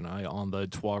keep an eye on the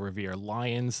Trois-Rivières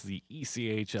Lions, the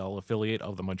ECHL affiliate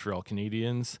of the Montreal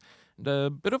Canadiens. And a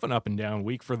bit of an up and down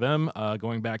week for them.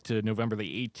 Going back to November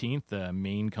the 18th,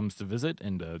 Maine comes to visit,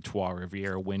 and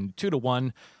Trois-Rivières win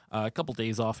 2-1. A couple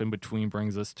days off in between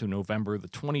brings us to November the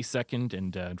 22nd,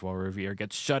 and Trois-Rivières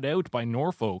gets shut out by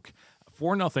Norfolk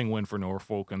 4-0 win for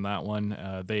Norfolk in that one.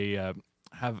 They have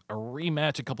a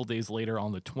rematch a couple days later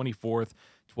on the 24th.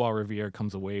 Trois-Rivières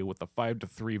comes away with a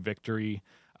 5-3 victory.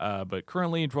 But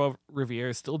currently,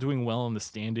 Trois-Rivières is still doing well in the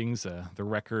standings. The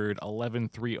record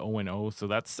 11-3-0-0, so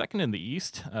that's second in the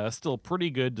East. Still pretty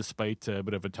good despite a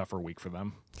bit of a tougher week for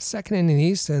them. Second in the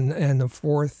East and the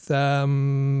fourth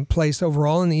place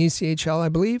overall in the ECHL, I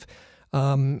believe.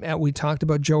 We talked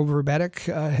about Joe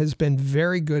Verbetic has been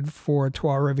very good for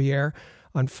Trois-Rivières.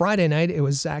 On Friday night, it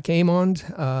was Zach Amond.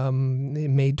 He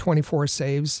made 24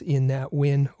 saves in that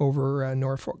win over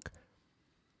Norfolk.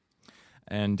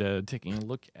 And taking a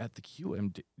look at the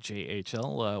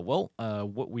QMJHL,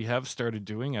 what we have started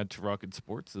doing at Rocket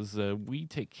Sports is we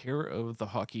take care of the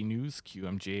hockey news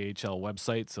QMJHL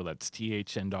website. So that's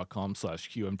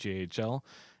thn.com/QMJHL.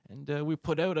 And we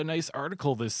put out a nice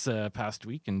article this past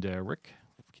week. And Rick,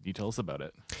 can you tell us about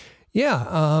it? Yeah,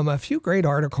 a few great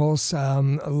articles. I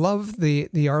love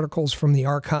the articles from the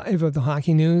archive of the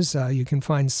hockey news. You can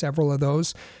find several of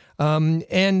those. And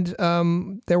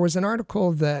there was an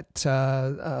article that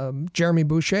Jeremy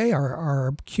Boucher,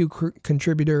 our Q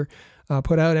contributor,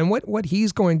 put out, and what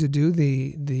he's going to do.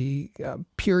 The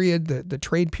period, the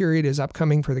trade period is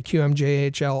upcoming for the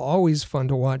QMJHL. Always fun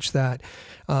to watch that.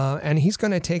 And he's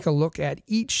going to take a look at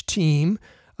each team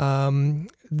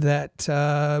that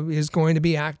is going to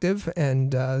be active.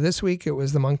 And this week it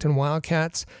was the Moncton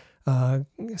Wildcats.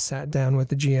 Sat down with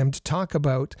the GM to talk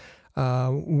about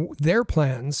their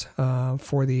plans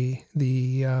for the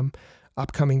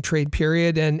upcoming trade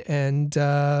period, and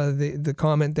the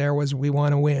comment there was, "We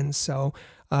want to win." So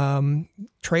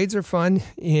trades are fun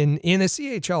in a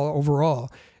CHL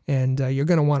overall, and you're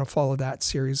going to want to follow that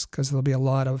series because there'll be a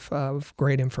lot of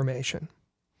great information.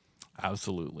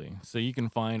 Absolutely. So you can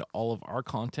find all of our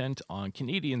content on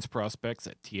Canadiens prospects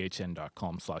at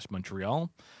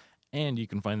thn.com/Montreal. And you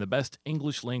can find the best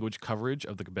English language coverage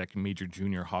of the Quebec Major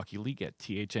Junior Hockey League at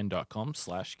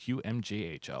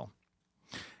thn.com/QMJHL.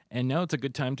 And now it's a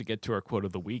good time to get to our quote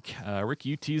of the week. Rick,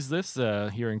 you teased this,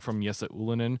 hearing from Jesse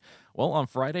Ullinen. Well, on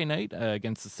Friday night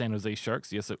against the San Jose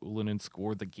Sharks, Jesse Ullinen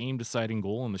scored the game-deciding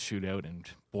goal in the shootout. And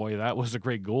boy, that was a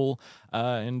great goal.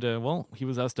 He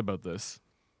was asked about this.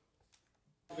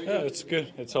 Yeah, it's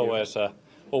good. It's always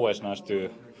nice to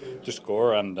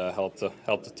score and help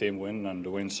the team win, and the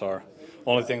wins are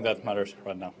only thing that matters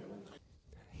right now.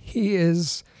 He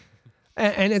is,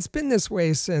 and it's been this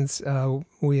way since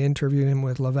we interviewed him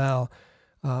with Laval.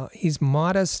 He's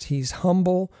modest, he's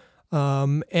humble,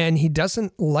 and he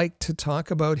doesn't like to talk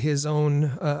about his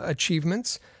own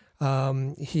achievements.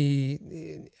 As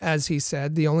he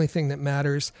said, the only thing that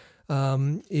matters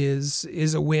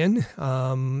is a win,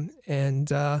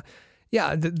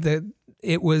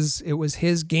 It was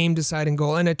his game-deciding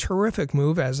goal and a terrific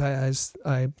move, as I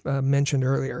mentioned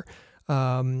earlier.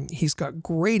 He's got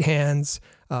great hands.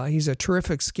 He's a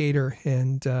terrific skater,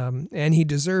 and he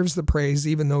deserves the praise,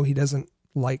 even though he doesn't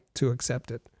like to accept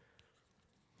it.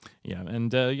 Yeah,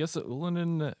 and Jesse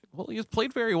Ullinen, he has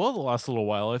played very well the last little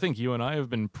while. I think you and I have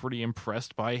been pretty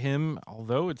impressed by him,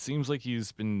 although it seems like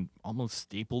he's been almost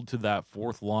stapled to that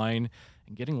fourth line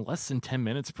and getting less than 10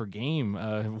 minutes per game.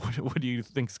 What do you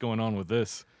think's going on with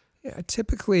this? Yeah,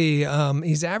 typically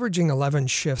he's averaging 11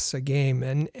 shifts a game,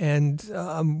 and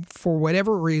for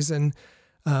whatever reason,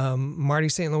 Marty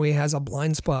St. Louis has a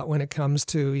blind spot when it comes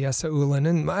to Jesse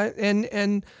Ullinen,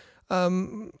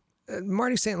 and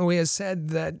Marty St. Louis has said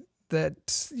that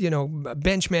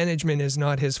bench management is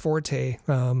not his forte,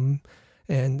 and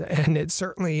it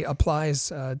certainly applies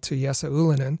to Jesse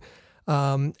Ullinen.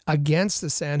 Against the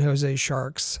San Jose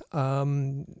Sharks,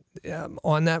 on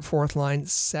that fourth line,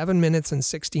 7 minutes and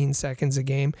 16 seconds a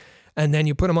game, and then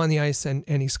you put him on the ice and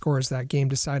he scores that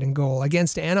game-deciding goal.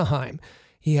 Against Anaheim,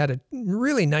 he had a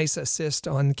really nice assist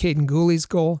on Caden Gooley's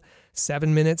goal,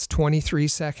 7 minutes, 23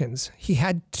 seconds. He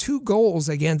had 2 goals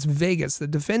against Vegas, the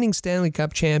defending Stanley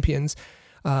Cup champions,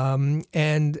 and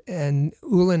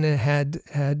Ullinen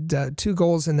had 2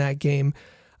 goals in that game,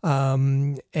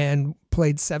 and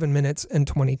played 7 minutes and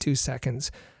 22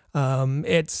 seconds.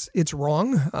 It's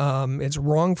wrong. It's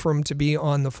wrong for him to be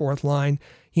on the fourth line.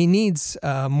 He needs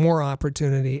more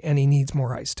opportunity, and he needs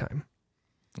more ice time.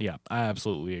 Yeah, I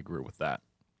absolutely agree with that.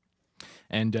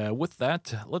 And with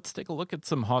that, let's take a look at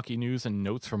some hockey news and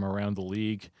notes from around the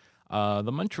league.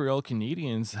 The Montreal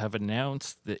Canadiens have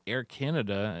announced that Air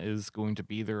Canada is going to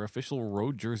be their official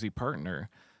road jersey partner.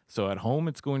 So at home,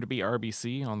 it's going to be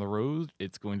RBC. On the road,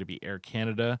 it's going to be Air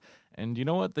Canada. And you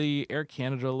know what? The Air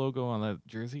Canada logo on that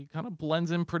jersey kind of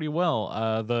blends in pretty well.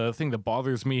 The thing that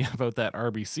bothers me about that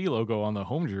RBC logo on the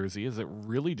home jersey is it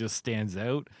really just stands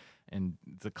out. and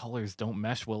the colors don't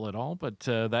mesh well at all. But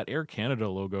that Air Canada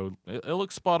logo, it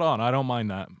looks spot on. I don't mind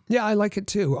that. Yeah, I like it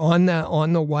too. On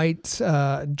the white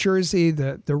jersey,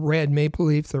 the red maple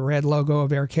leaf, the red logo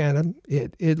of Air Canada,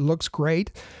 it looks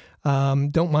great.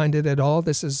 Don't mind it at all.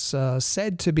 This is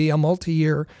said to be a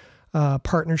multi-year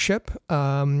partnership,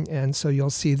 and so you'll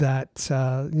see that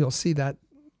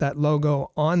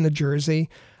logo on the jersey,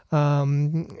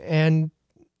 and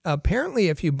apparently,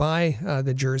 if you buy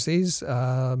the jerseys,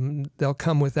 they'll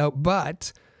come without,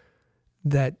 but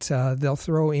that they'll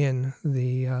throw in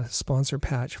the sponsor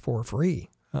patch for free.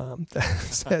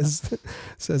 Says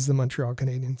the Montreal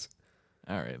Canadiens.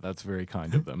 All right, that's very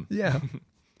kind of them. Yeah.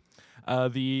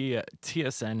 The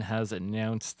TSN has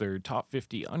announced their top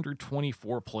 50 under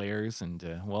 24 players, and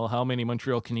well, how many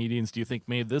Montreal Canadiens do you think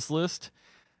made this list?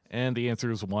 And the answer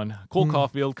is 1. Cole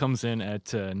Caulfield comes in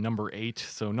at number 8,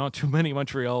 so not too many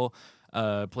Montreal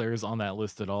players on that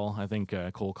list at all. I think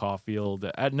Cole Caulfield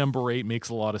at number 8 makes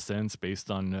a lot of sense based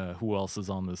on who else is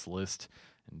on this list.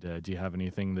 And do you have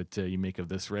anything that you make of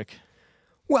this, Rick?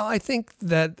 Well, I think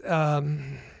that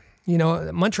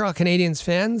Montreal Canadiens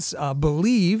fans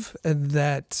believe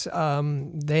that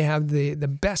they have the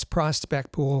best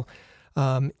prospect pool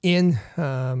in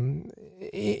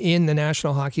the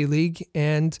National Hockey League,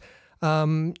 and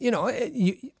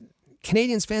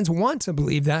Canadiens fans want to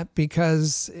believe that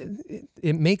because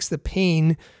it makes the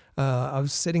pain of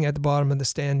sitting at the bottom of the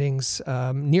standings,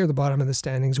 near the bottom of the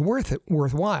standings,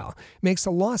 worthwhile. It makes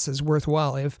the losses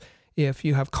worthwhile if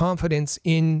you have confidence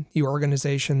in your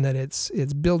organization that it's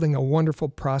building a wonderful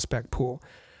prospect pool.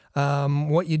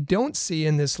 What you don't see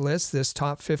in this list, this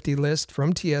top 50 list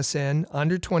from TSN,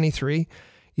 under 23,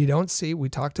 you don't see, we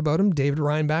talked about him, David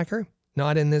Reinbacher,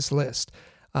 not in this list.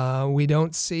 We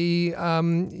don't see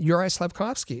Juraj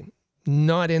Slafkovsky,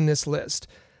 not in this list.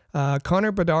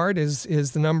 Connor Bedard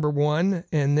is the number 1,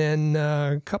 and then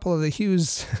a couple of the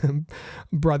Hughes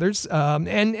brothers,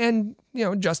 and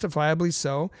justifiably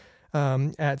so,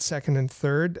 at second and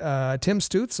third. Tim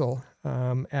Stützle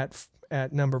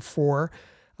at number 4.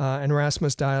 And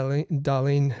Rasmus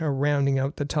Dahlin rounding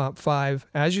out the top 5.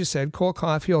 As you said, Cole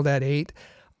Caulfield at 8.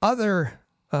 Other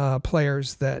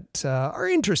players that are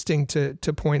interesting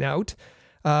to point out.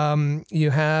 You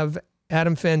have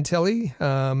Adam Fantilli,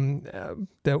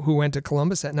 who went to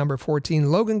Columbus at number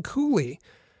 14. Logan Cooley.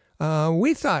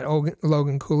 We thought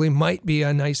Logan Cooley might be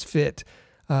a nice fit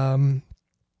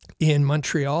in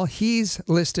Montreal. He's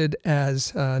listed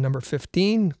as number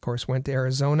 15. Of course, went to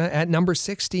Arizona. At number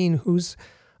 16,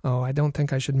 I don't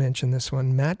think I should mention this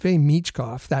one. Matvei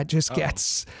Michkov. That just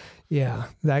gets,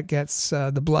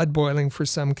 the blood boiling for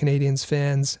some Canadiens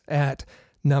fans at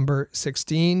number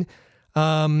 16.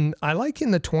 I like in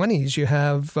the 20s, you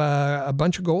have a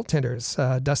bunch of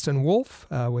goaltenders. Dustin Wolf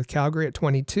with Calgary at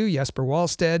 22. Jesper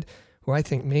Wallstedt, who I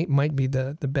think might be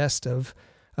the best of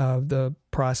the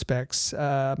prospects.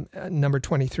 Number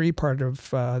 23, part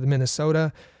of the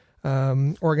Minnesota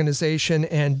organization,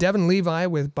 and Devin Levi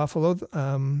with Buffalo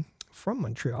from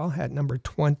Montreal at number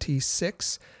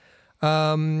 26.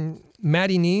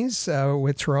 Matty Nees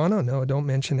with Toronto. No, don't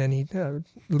mention any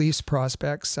Leafs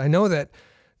prospects. I know that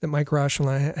Mike Rochel and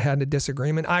I had a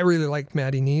disagreement. I really liked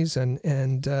Matty Nees, and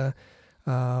that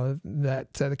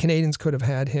the Canadiens could have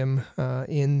had him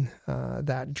in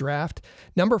that draft.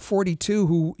 Number 42,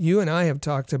 who you and I have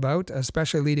talked about,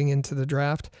 especially leading into the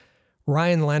draft,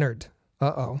 Ryan Leonard.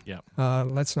 Yeah.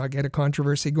 Let's not get a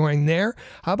controversy going there.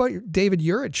 How about David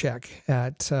Juracek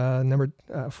at number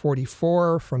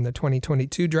 44 from the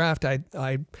 2022 draft?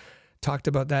 I talked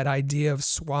about that idea of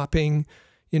swapping,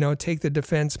 take the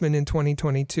defenseman in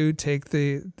 2022, take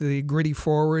the gritty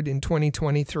forward in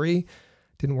 2023.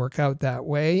 Didn't work out that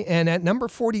way. And at number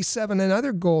 47,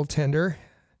 another goaltender,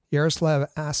 Yaroslav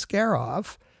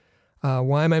Askarov.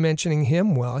 Why am I mentioning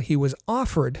him? Well, he was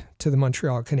offered to the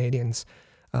Montreal Canadiens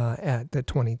at the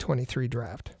 2023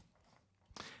 draft.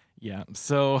 Yeah,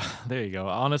 so there you go.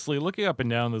 Honestly, looking up and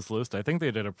down this list, I think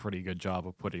they did a pretty good job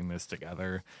of putting this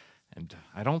together. And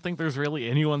I don't think there's really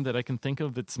anyone that I can think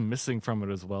of that's missing from it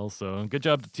as well. So good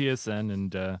job to TSN.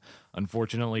 And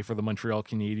unfortunately for the Montreal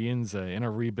Canadiens, in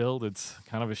a rebuild, it's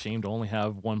kind of a shame to only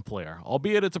have one player.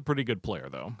 Albeit it's a pretty good player,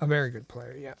 though. A very good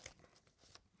player, yeah.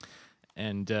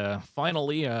 And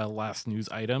finally, last news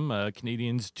item,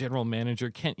 Canadiens general manager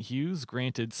Kent Hughes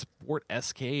granted Sport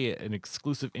SK an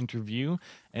exclusive interview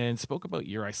and spoke about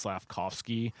Juraj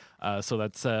Slafkovsky. So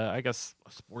that's, I guess,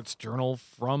 a sports journal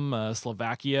from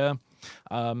Slovakia.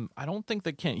 I don't think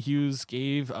that Kent Hughes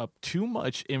gave up too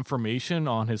much information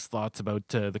on his thoughts about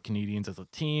the Canadiens as a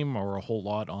team, or a whole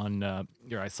lot on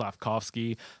Juraj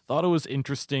Slafkovsky. Thought it was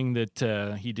interesting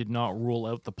that he did not rule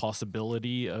out the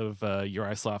possibility of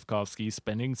Juraj Slafkovsky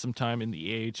spending some time in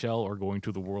the AHL or going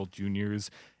to the World Juniors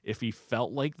if he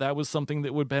felt like that was something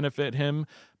that would benefit him.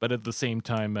 But at the same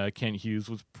time, Kent Hughes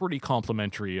was pretty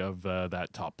complimentary of that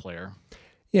top player.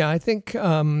 Yeah, I think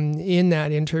in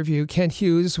that interview, Kent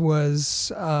Hughes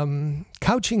was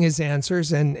couching his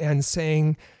answers and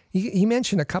saying, he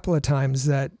mentioned a couple of times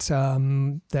that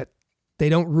that they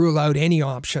don't rule out any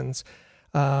options,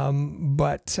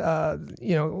 but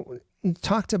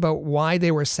talked about why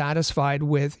they were satisfied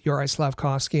with Juraj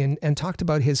Slafkovsky and talked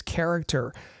about his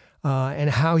character and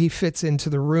how he fits into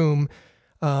the room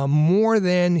more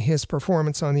than his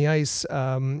performance on the ice.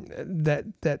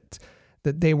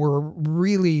 That they were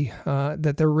really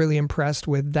that they're really impressed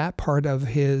with that part of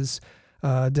his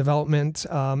development,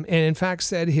 and in fact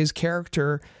said his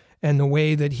character and the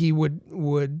way that he would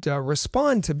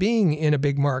respond to being in a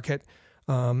big market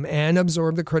and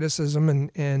absorb the criticism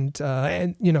and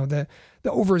the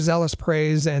overzealous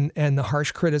praise and the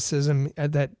harsh criticism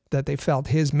that they felt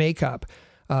his makeup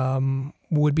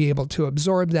would be able to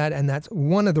absorb that, and that's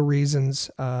one of the reasons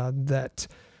that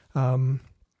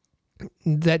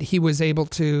he was able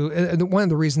to, one of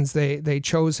the reasons they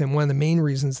chose him, one of the main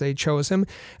reasons they chose him.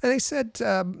 And they said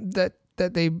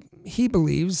he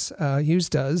believes, Hughes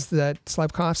does, that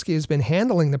Slafkovsky has been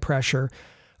handling the pressure,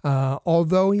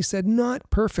 although he said not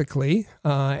perfectly.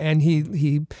 And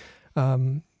he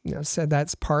said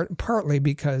that's partly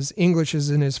because English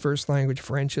isn't his first language,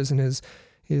 French isn't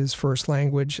his first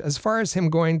language. As far as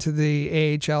him going to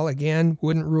the AHL, again,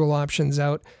 wouldn't rule options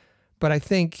out. But I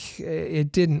think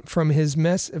it didn't, from his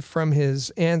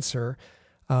answer,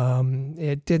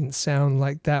 it didn't sound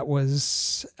like that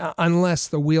was, unless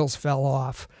the wheels fell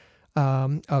off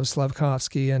of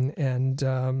Slafkovsky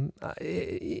and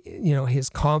his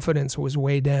confidence was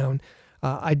way down.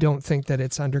 I don't think that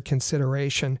it's under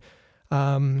consideration.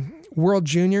 World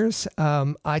Juniors,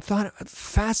 I thought a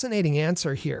fascinating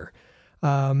answer here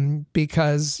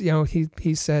because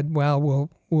he said, well,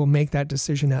 we'll make that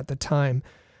decision at the time.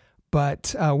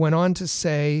 But went on to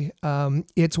say,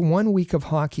 it's 1 week of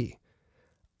hockey.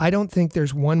 I don't think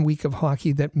there's 1 week of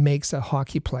hockey that makes a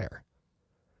hockey player,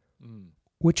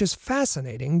 which is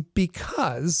fascinating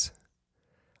because,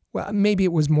 well, maybe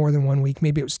it was more than 1 week.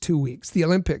 Maybe it was 2 weeks. The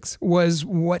Olympics was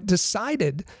what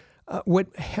decided,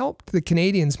 what helped the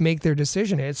Canadiens make their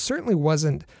decision. It certainly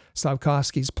wasn't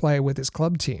Slafkovsky's play with his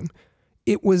club team.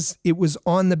 It was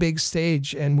on the big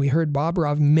stage, and we heard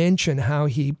Bobrovsky mention how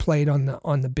he played on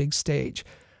the big stage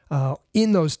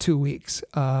in those 2 weeks.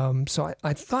 So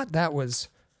I thought that was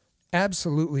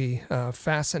absolutely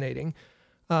fascinating.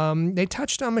 They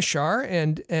touched on Machar,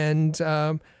 and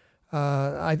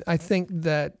I think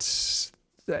that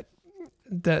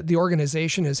the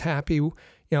organization is happy.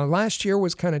 Last year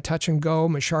was kind of touch and go.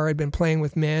 Machar had been playing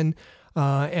with men.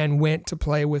 And went to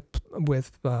play with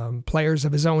players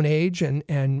of his own age, and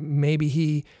maybe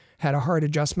he had a hard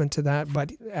adjustment to that.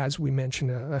 But as we mentioned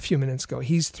a few minutes ago,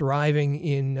 he's thriving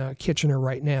in Kitchener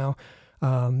right now.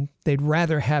 They'd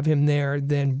rather have him there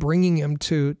than bringing him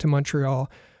to Montreal.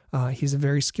 He's a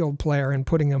very skilled player, and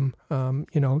putting him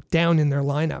down in their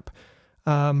lineup.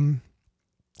 And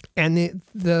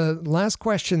the last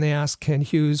question they asked Ken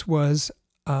Hughes was,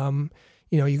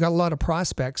 you got a lot of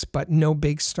prospects, but no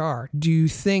big star. Do you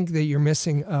think that you're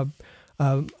missing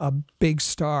a big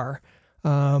star?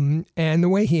 And the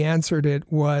way he answered it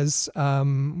was,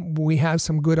 we have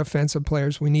some good offensive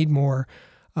players. We need more.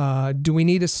 Do we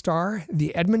need a star?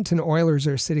 The Edmonton Oilers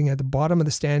are sitting at the bottom of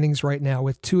the standings right now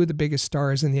with two of the biggest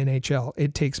stars in the NHL.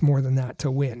 It takes more than that to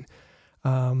win.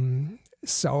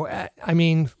 So,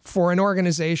 for an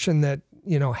organization that,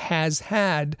 has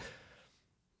had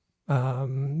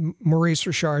Maurice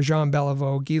Richard, Jean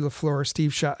Beliveau, Guy Lafleur,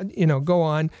 Steve Shaw, go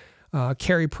on,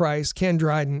 Carey Price, Ken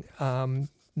Dryden.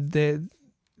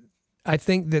 I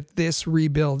think that this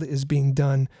rebuild is being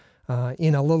done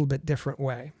in a little bit different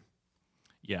way.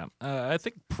 Yeah, I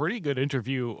think pretty good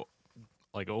interview,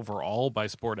 overall by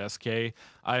Sport SK.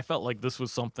 I felt like this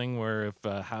was something where if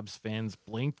Habs fans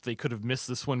blinked, they could have missed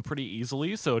this one pretty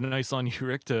easily. So nice on you,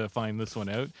 Rick, to find this one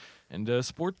out. And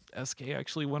Sport SK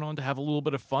actually went on to have a little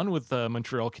bit of fun with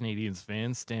Montreal Canadiens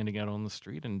fans standing out on the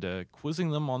street and quizzing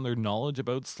them on their knowledge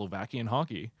about Slovakian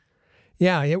hockey.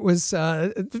 Yeah, it was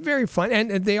very fun.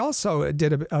 And they also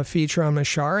did a feature on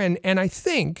Machar. And I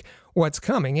think what's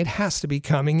coming, it has to be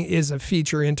coming, is a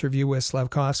feature interview with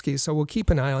Slafkovsky. So we'll keep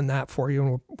an eye on that for you,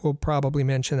 and we'll probably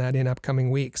mention that in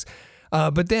upcoming weeks.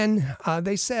 But then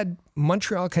they said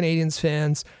Montreal Canadiens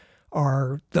fans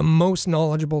are the most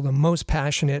knowledgeable, the most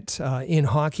passionate in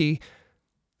hockey.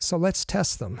 So let's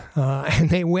test them. And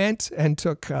they went and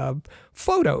took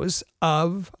photos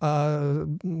of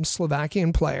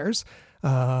Slovakian players,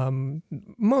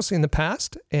 mostly in the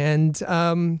past, and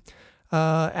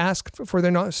asked for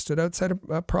their knowledge, stood outside of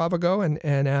Provigo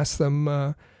and asked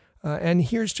them, and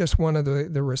here's just one of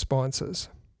the responses.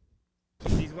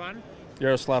 This one?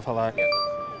 Yaroslav Halak.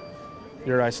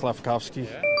 Yuri Slavkovsky.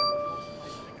 Yeah.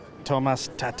 Tomas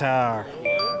Tatar.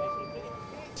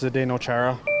 Zdeno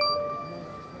Chara.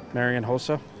 Marian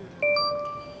Hossa.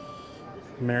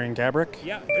 Marian Gabrick.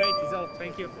 Yeah, great result.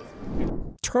 Thank you.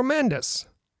 Tremendous.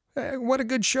 What a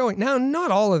good showing. Now, not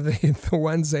all of the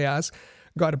ones they asked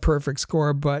got a perfect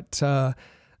score, but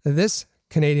this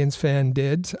Canadiens fan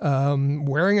did,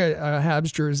 wearing a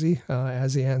Habs jersey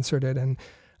as he answered it. And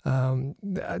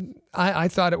I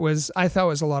thought it was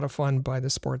a lot of fun by the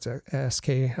Sports SK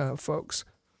folks.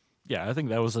 Yeah, I think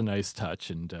that was a nice touch,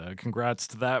 and congrats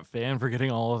to that fan for getting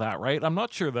all of that right. I'm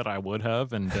not sure that I would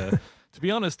have, and to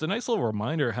be honest, a nice little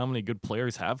reminder how many good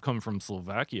players have come from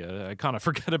Slovakia. I kind of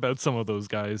forget about some of those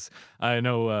guys. I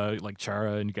know like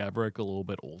Chara and Gabrick a little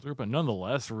bit older, but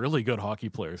nonetheless, really good hockey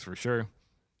players for sure.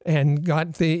 And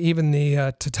got the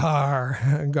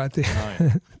Tatar, got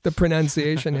the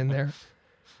pronunciation in there.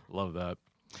 Love that.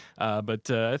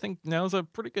 But I think now's a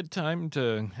pretty good time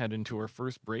to head into our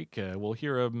first break. We'll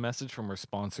hear a message from our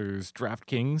sponsors,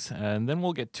 DraftKings, and then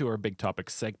we'll get to our big topic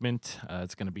segment.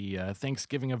 It's going to be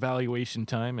Thanksgiving evaluation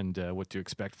time and what to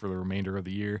expect for the remainder of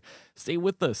the year. Stay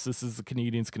with us. This is the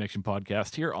Canadiens Connection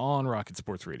podcast here on Rocket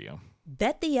Sports Radio.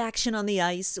 Bet the action on the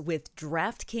ice with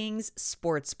DraftKings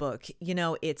Sportsbook. You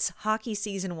know, it's hockey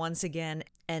season once again,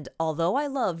 and although I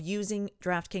love using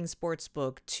DraftKings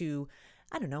Sportsbook to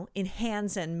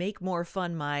enhance and make more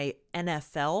fun my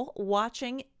NFL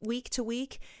watching week to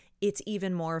week, it's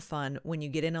even more fun when you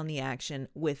get in on the action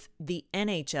with the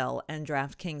NHL and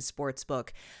DraftKings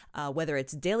Sportsbook. Whether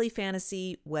it's daily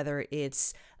fantasy, whether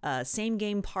it's same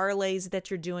game parlays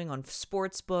that you're doing on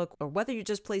Sportsbook, or whether you're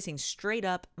just placing straight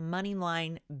up money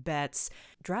line bets,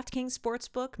 DraftKings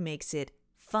Sportsbook makes it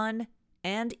fun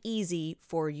and easy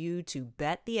for you to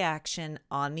bet the action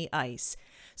on the ice.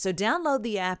 So download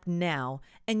the app now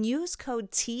and use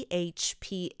code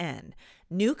THPN.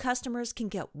 New customers can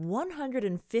get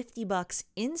 $150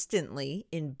 instantly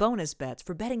in bonus bets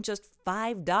for betting just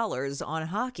 $5 on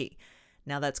hockey.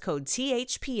 Now that's code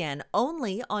THPN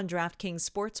only on DraftKings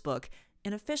Sportsbook,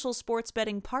 an official sports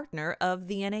betting partner of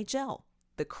the NHL.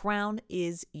 The crown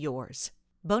is yours.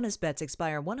 Bonus bets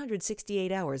expire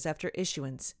 168 hours after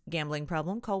issuance. Gambling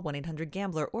problem? Call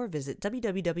 1-800-GAMBLER or visit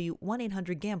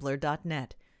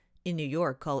www.1800gambler.net. In New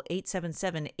York, call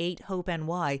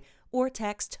 877-8-HOPE-NY or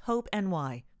text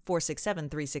HOPE-NY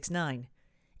 467-369.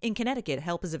 In Connecticut,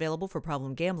 help is available for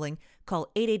problem gambling.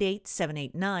 Call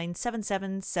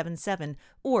 888-789-7777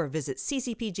 or visit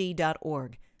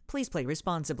ccpg.org. Please play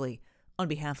responsibly. On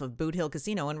behalf of Boot Hill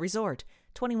Casino and Resort,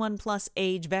 21 plus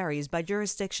age varies by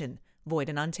jurisdiction. Void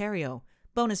in Ontario.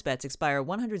 Bonus bets expire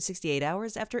 168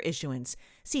 hours after issuance.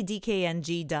 See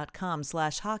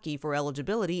dkng.com/hockey for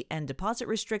eligibility and deposit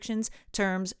restrictions,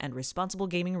 terms, and responsible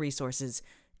gaming resources.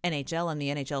 NHL and the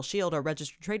NHL Shield are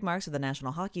registered trademarks of the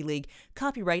National Hockey League.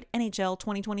 Copyright NHL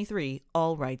 2023.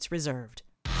 All rights reserved.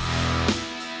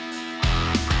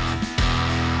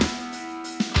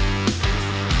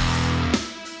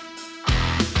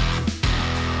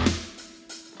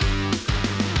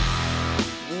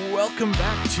 Welcome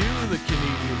back to the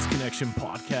Canadiens Connection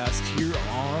podcast here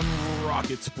on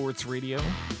Rocket Sports Radio.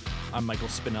 I'm Michael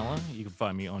Spinella. You can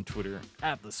find me on Twitter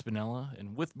at the Spinella,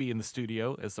 and with me in the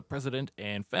studio is the president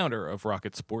and founder of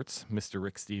Rocket Sports, Mr.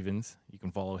 Rick Stevens. You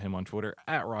can follow him on Twitter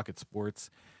at Rocket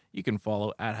Sports. You can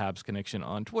follow at Habs Connection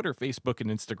on Twitter, Facebook, and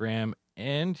Instagram,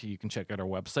 and you can check out our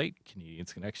website,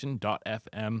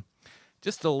 canadiensconnection.fm.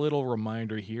 Just a little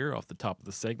reminder here off the top of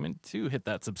the segment to hit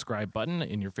that subscribe button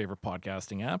in your favorite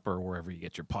podcasting app or wherever you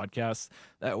get your podcasts.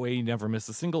 That way you never miss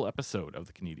a single episode of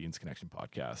the Canadiens Connection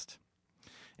podcast.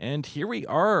 And here we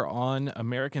are on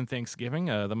American Thanksgiving.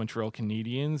 The Montreal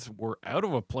Canadiens were out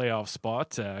of a playoff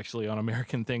spot, actually, on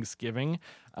American Thanksgiving.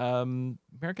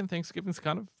 American Thanksgiving is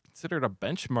kind of considered a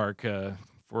benchmark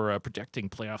for projecting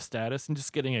playoff status and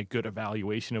just getting a good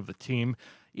evaluation of the team.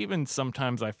 Even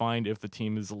sometimes I find if the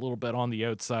team is a little bit on the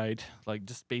outside, like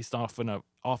just based off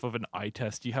of an eye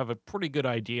test, you have a pretty good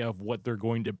idea of what they're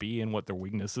going to be and what their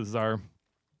weaknesses are.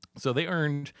 So they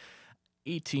earned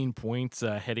 18 points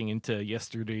heading into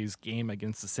yesterday's game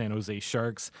against the San Jose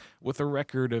Sharks with a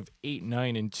record of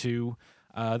 8-9-2.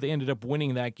 They ended up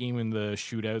winning that game in the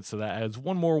shootout, so that adds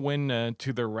one more win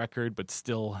to their record, but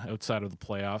still outside of the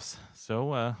playoffs.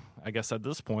 So I guess at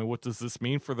this point, what does this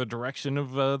mean for the direction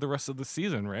of the rest of the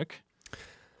season, Rick?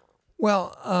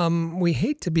 Well, we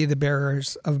hate to be the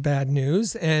bearers of bad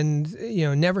news, and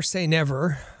never say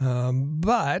never.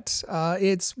 But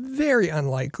it's very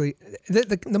unlikely that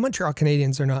the Montreal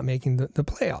Canadiens are not making the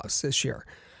playoffs this year.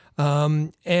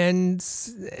 And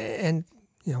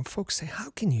folks say,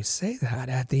 how can you say that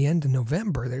at the end of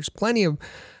November? There's plenty of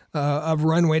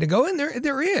runway to go, and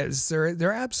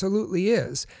there absolutely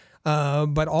is.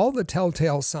 But all the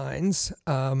telltale signs,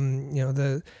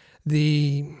 the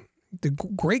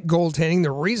great goaltending,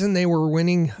 the reason they were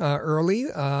winning early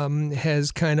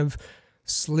has kind of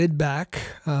slid back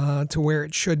to where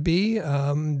it should be.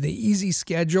 The easy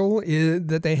schedule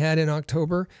that they had in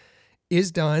October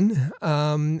is done.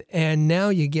 And now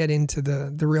you get into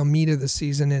the real meat of the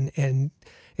season and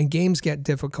games get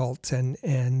difficult and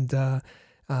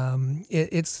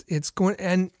it's going,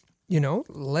 and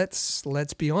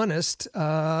let's be honest,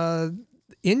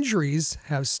 injuries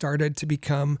have started to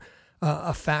become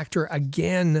a factor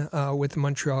again with the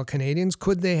Montreal Canadiens.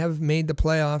 Could they have made the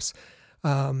playoffs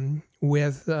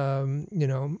with,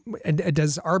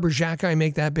 does Arber Xhekaj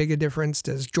make that big a difference?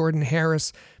 Does Jordan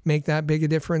Harris make that big a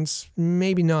difference?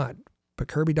 Maybe not, but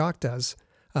Kirby Dach does.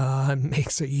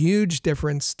 Makes a huge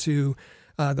difference to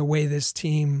the way this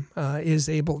team is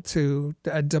able to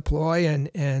deploy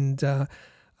and the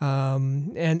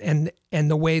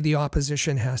way the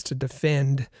opposition has to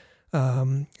defend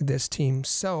this team.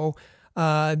 So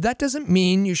that doesn't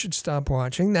mean you should stop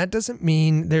watching. That doesn't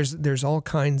mean there's all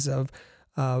kinds of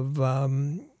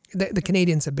the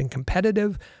Canadiens have been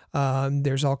competitive.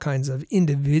 There's all kinds of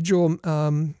individual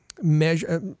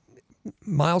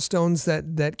milestones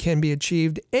that can be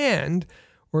achieved, and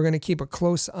we're going to keep a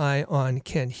close eye on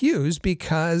Kent Hughes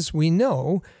because we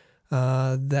know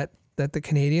that the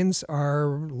Canadiens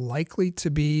are likely to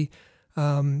be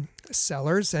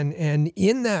sellers, and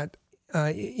in that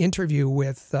interview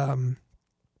with the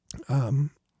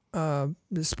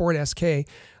Sport SK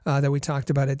that we talked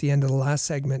about at the end of the last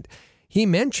segment, he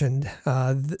mentioned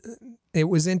it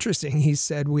was interesting. He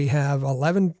said we have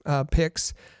 11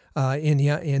 picks in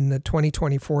the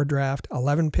 2024 draft,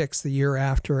 11 picks the year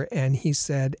after, and he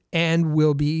said, and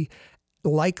we'll be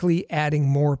likely adding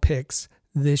more picks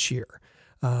this year.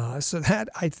 So that,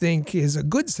 I think, is a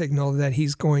good signal that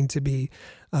he's going to be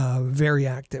very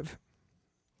active.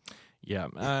 Yeah,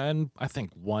 and I think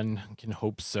one can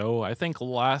hope so. I think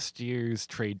last year's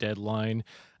trade deadline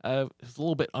was a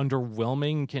little bit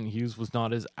underwhelming. Kent Hughes was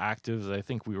not as active as I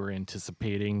think we were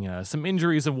anticipating. Some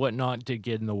injuries and whatnot did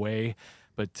get in the way.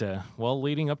 But,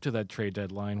 leading up to that trade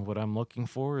deadline, what I'm looking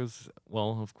for is,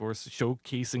 of course,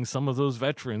 showcasing some of those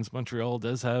veterans. Montreal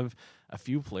does have a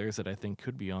few players that I think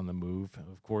could be on the move.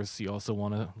 Of course, you also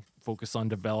want to focus on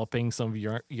developing some of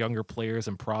your younger players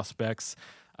and prospects.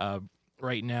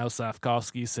 Right now,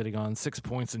 Slavkovsky is sitting on 6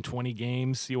 points in 20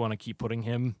 games. You want to keep putting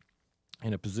him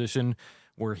in a position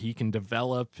where he can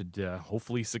develop and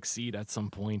hopefully succeed at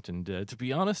some point. And to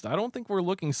be honest, I don't think we're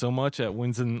looking so much at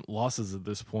wins and losses at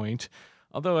this point.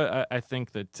 Although I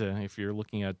think that if you're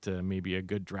looking at maybe a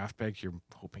good draft pick, you're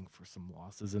hoping for some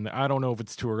losses. And I don't know if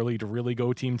it's too early to really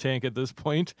go team tank at this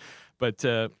point. But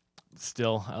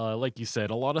still, like you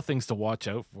said, a lot of things to watch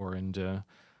out for. And,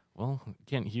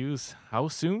 Kent Hughes, how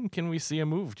soon can we see a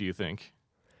move, do you think?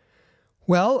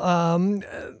 Well,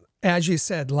 as you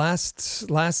said, last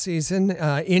season,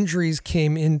 injuries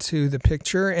came into the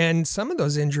picture. And some of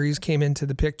those injuries came into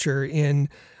the picture in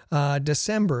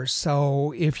December.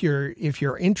 So if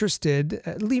you're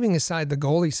interested, leaving aside the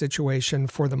goalie situation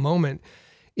for the moment,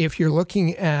 if you're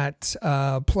looking at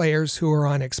players who are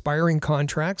on expiring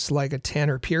contracts like a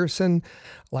Tanner Pearson,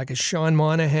 like a Sean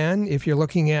Monahan, if you're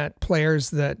looking at players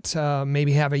that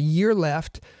maybe have a year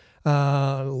left,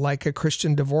 like a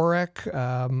Christian Dvorak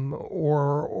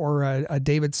or a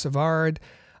David Savard,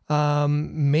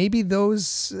 maybe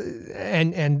those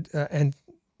and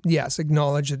yes,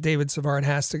 acknowledge that David Savard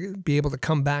has to be able to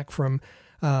come back from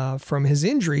his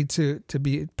injury to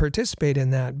participate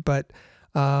in that. But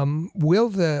will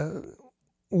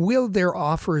their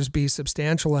offers be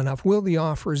substantial enough? Will the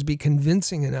offers be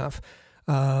convincing enough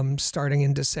starting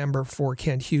in December for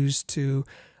Kent Hughes to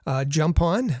jump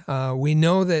on? We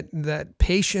know that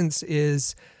patience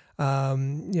is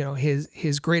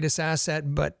his greatest asset,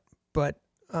 but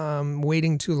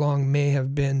waiting too long may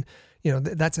have been.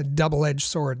 That's a double-edged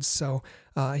sword. So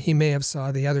he may have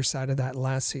saw the other side of that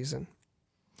last season.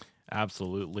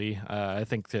 Absolutely. I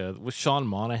think with Sean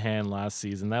Monahan last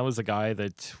season, that was a guy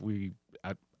that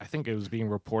I think it was being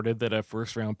reported that a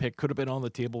first-round pick could have been on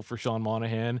the table for Sean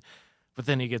Monahan, but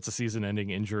then he gets a season-ending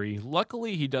injury.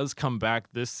 Luckily, he does come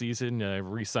back this season,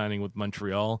 re-signing with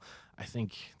Montreal. I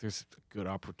think there's a good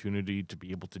opportunity to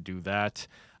be able to do that.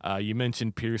 You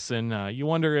mentioned Pearson. You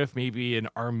wonder if maybe an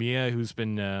Armia, who's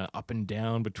been up and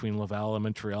down between Laval and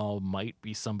Montreal, might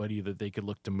be somebody that they could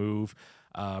look to move.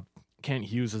 Kent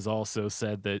Hughes has also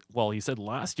said that, well, he said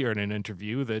last year in an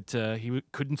interview that he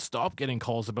couldn't stop getting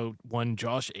calls about one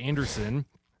Josh Anderson.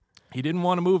 He didn't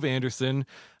want to move Anderson.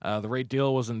 The right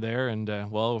deal wasn't there. And,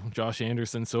 well, Josh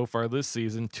Anderson so far this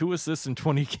season, 2 assists in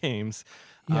 20 games.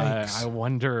 I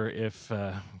wonder if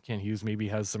Kent Hughes maybe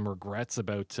has some regrets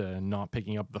about not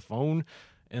picking up the phone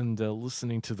and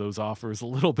listening to those offers a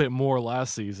little bit more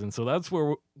last season. So that's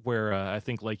where I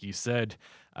think, like you said,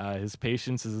 his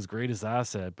patience is his greatest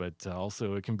asset, but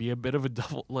also it can be a bit of a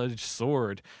double-edged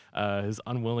sword. His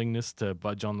unwillingness to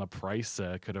budge on the price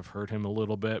could have hurt him a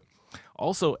little bit.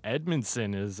 Also,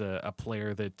 Edmondson is a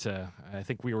player that I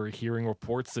think we were hearing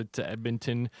reports that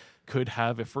Edmonton could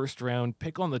have a first-round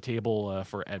pick on the table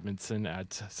for Edmondson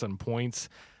at some points.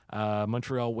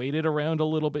 Montreal waited around a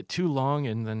little bit too long,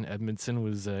 and then Edmondson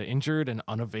was injured and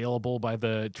unavailable by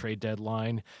the trade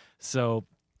deadline. So,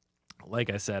 like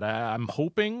I said, I'm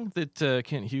hoping that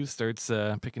Kent Hughes starts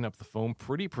picking up the phone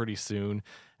pretty soon.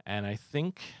 And I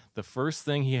think the first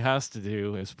thing he has to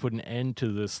do is put an end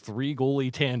to this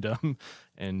 3-goalie tandem.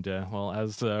 And, well,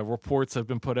 as reports have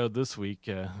been put out this week,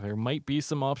 there might be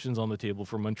some options on the table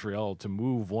for Montreal to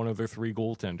move one of their 3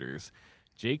 goaltenders.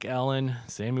 Jake Allen,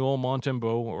 Samuel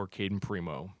Montembeault, or Caden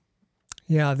Primo.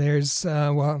 Yeah, there's,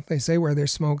 well, they say where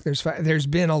there's smoke, there's fire. There's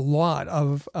been a lot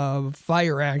of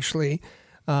fire, actually,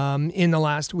 in the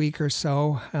last week or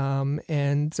so.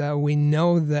 And we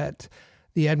know that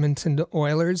the Edmonton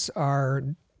Oilers are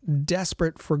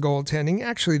desperate for goaltending.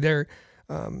 Actually, their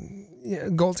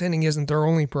goaltending isn't their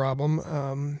only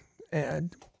problem.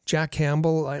 Jack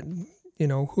Campbell,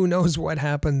 who knows what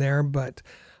happened there, but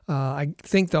I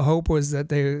think the hope was that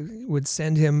they would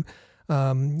send him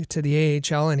to the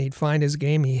AHL and he'd find his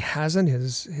game. He hasn't.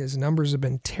 His numbers have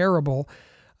been terrible.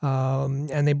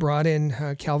 And they brought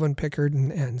in Calvin Pickard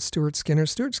and Stuart Skinner.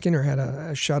 Stuart Skinner had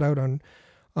a shutout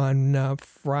on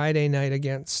Friday night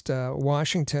against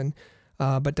Washington.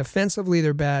 But defensively,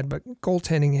 they're bad, but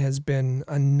goaltending has been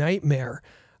a nightmare.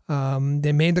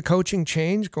 They made the coaching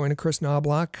change, going to Chris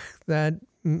Knobloch. That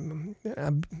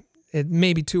it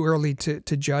may be too early to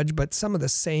judge, but some of the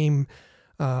same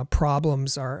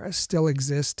problems still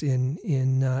exist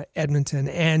in Edmonton,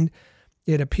 and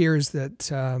it appears that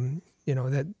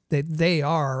that they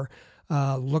are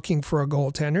looking for a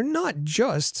goaltender, not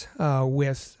just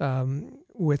with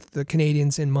the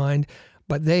Canadiens in mind,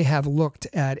 but they have looked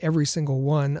at every single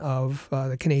one of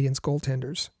the Canadiens'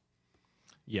 goaltenders.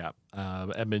 Yeah,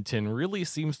 Edmonton really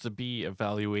seems to be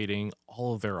evaluating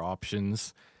all of their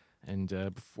options. And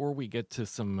before we get to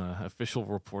some official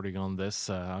reporting on this,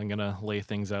 I'm going to lay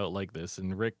things out like this.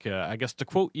 And Rick, I guess to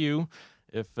quote you,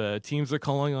 if teams are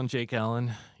calling on Jake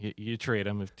Allen, you trade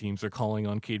him. If teams are calling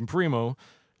on Caden Primo,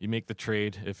 you make the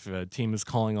trade. If a team is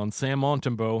calling on Sam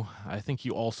Montembeault, I think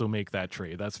you also make that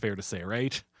trade. That's fair to say,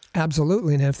 right?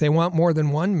 Absolutely. And if they want more than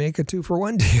one, make a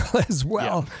 2-for-1 deal as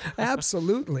well. Yeah.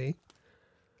 Absolutely.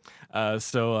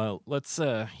 So let's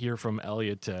hear from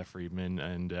Elliot Friedman,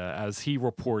 and as he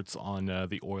reports on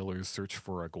the Oilers' search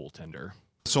for a goaltender.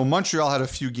 So Montreal had a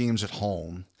few games at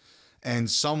home, and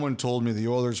someone told me the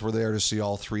Oilers were there to see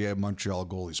all 3 Montreal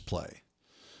goalies play.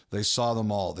 They saw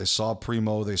them all. They saw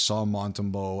Primo, they saw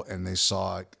Montembeault, and they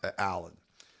saw Allen.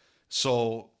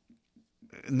 So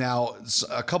now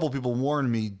a couple people warned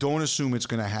me, don't assume it's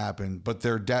going to happen, but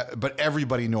but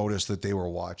everybody noticed that they were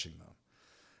watching them.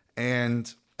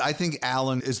 And I think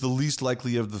Allen is the least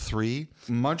likely of the 3.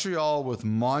 Montreal with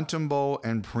Montembeault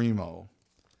and Primo,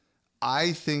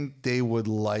 I think they would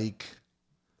like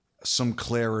some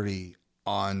clarity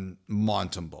on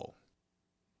Montembeault.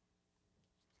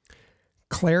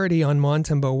 Clarity on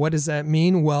Montembeault. What does that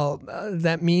mean? Well,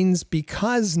 that means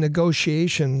because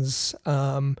negotiations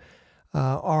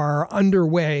are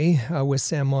underway with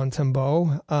Sam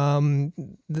Montembeault,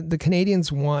 the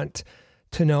Canadiens want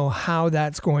to know how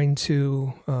that's going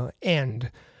to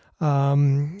end,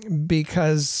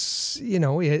 because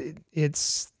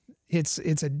it's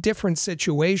a different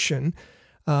situation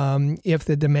if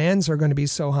the demands are going to be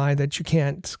so high that you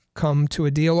can't come to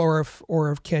a deal, or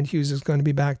if Kent Hughes is going to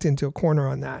be backed into a corner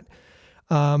on that.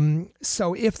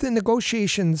 So if the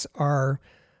negotiations are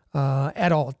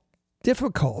at all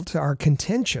difficult, are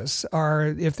contentious,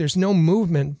 if there's no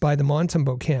movement by the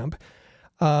Montembeault camp,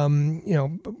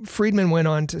 Friedman went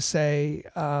on to say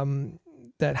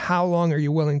that how long are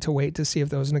you willing to wait to see if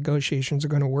those negotiations are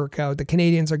going to work out? The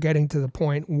Canadiens are getting to the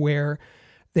point where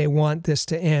they want this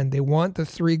to end. They want the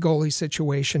 3 goalie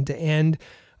situation to end.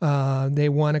 They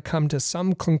want to come to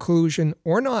some conclusion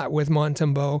or not with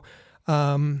Montembeault,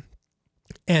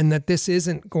 and that this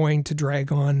isn't going to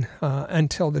drag on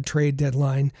until the trade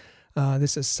deadline.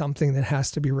 This is something that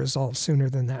has to be resolved sooner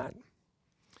than that.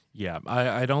 Yeah,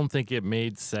 I don't think it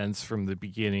made sense from the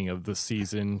beginning of the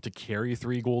season to carry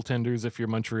 3 goaltenders if you're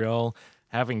Montreal.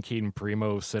 Having Caden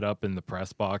Primo sit up in the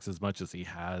press box as much as he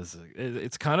has,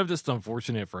 it's kind of just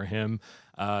unfortunate for him.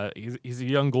 He's a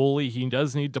young goalie. He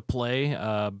does need to play.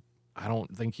 I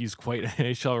don't think he's quite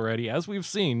NHL ready, as we've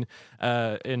seen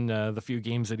in the few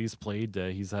games that he's played.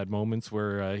 He's had moments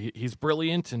where he's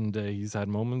brilliant, and he's had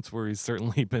moments where he's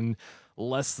certainly been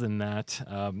less than that.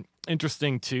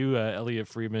 Interesting, too, Elliot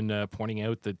Friedman pointing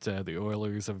out that the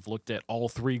Oilers have looked at all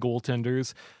 3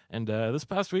 goaltenders. And this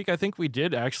past week, I think we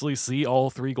did actually see all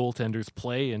 3 goaltenders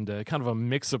play, and kind of a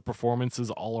mix of performances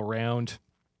all around.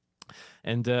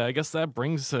 And I guess that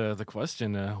brings the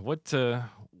question, what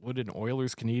would an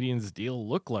Oilers-Canadiens deal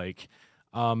look like?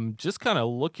 Just kind of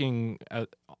looking at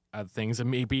things, and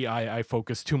maybe I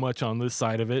focus too much on this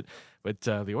side of it, but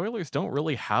the Oilers don't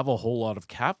really have a whole lot of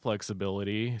cap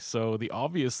flexibility. So the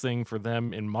obvious thing for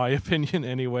them, in my opinion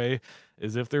anyway,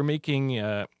 is if they're making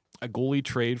a goalie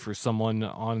trade for someone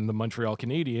on the Montreal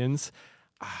Canadiens,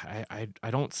 I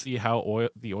don't see how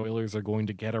the Oilers are going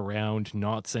to get around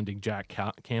not sending Jack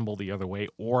Campbell the other way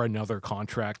or another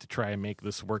contract to try and make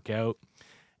this work out.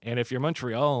 And if you're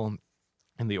Montreal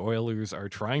and the Oilers are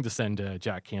trying to send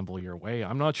Jack Campbell your way,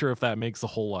 I'm not sure if that makes a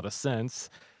whole lot of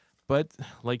sense. But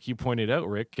like you pointed out,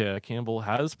 Rick, Campbell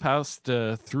has passed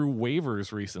through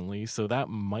waivers recently, so that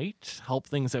might help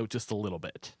things out just a little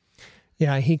bit.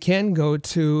 Yeah, he can go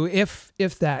to,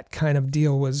 if that kind of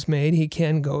deal was made, he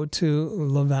can go to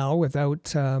Laval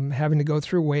without having to go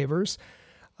through waivers.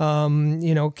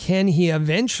 Can he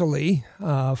eventually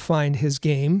find his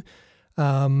game?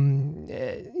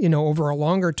 Over a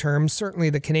longer term, certainly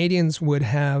the Canadiens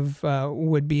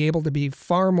would be able to be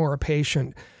far more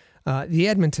patient. The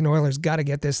Edmonton Oilers got to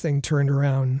get this thing turned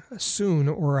around soon,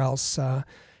 or else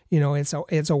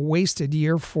it's a wasted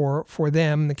year for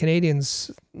them. The Canadiens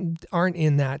aren't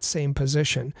in that same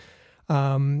position.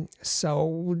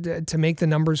 So to make the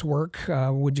numbers work,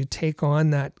 would you take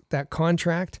on that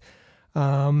contract?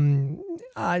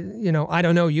 I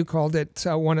don't know. You called it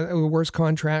one of the worst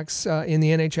contracts in the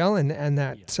NHL, and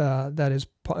that is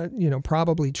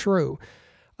probably true.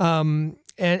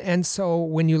 And so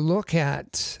when you look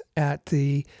at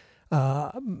the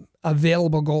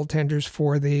available goaltenders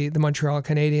for the Montreal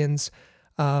Canadiens,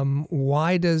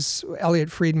 why does Elliot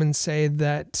Friedman say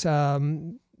that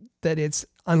it's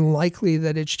unlikely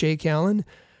that it's Jake Allen?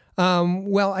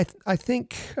 Well, I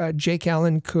think Jake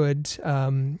Allen could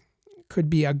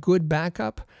be a good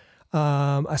backup,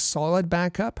 a solid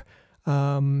backup.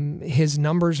 His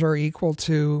numbers are equal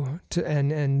to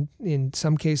and in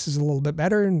some cases a little bit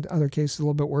better, in other cases a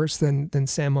little bit worse than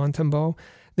Sam Montembeault.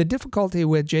 The difficulty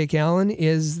with Jake Allen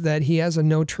is that he has a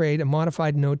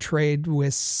modified no trade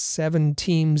with 7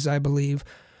 teams, I believe,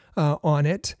 on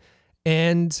it.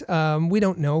 And we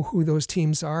don't know who those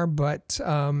teams are, but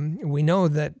we know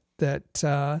that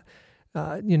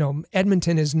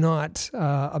Edmonton is not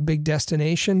a big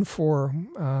destination for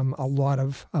a lot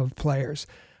of players.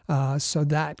 So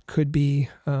that could be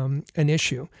an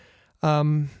issue.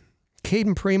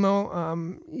 Caden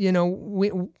Primo,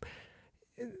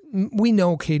 we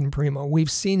know Caden Primo.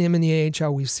 We've seen him in the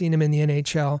AHL. We've seen him in the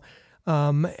NHL.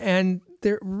 And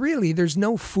there's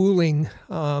no fooling.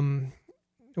 I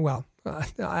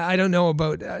don't know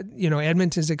about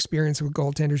Edmonton's experience with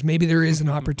goaltenders. Maybe there is an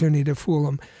opportunity to fool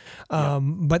them,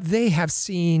 but they have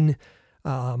seen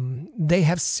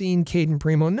Caden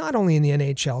Primo not only in the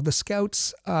NHL. The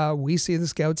scouts, we see the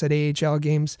scouts at AHL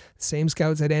games, same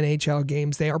scouts at NHL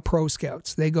games. They are pro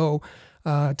scouts. They go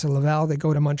to Laval. They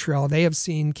go to Montreal. They have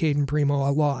seen Caden Primo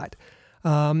a lot.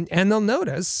 And they'll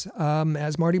notice,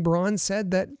 as Marty Braun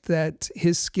said, that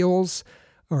his skills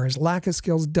or his lack of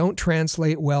skills don't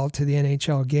translate well to the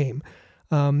NHL game.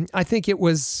 I think it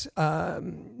was,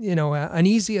 an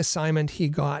easy assignment he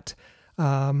got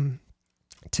to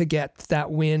get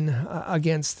that win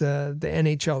against the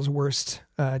NHL's worst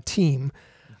team.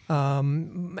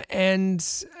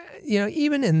 And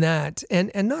even in that,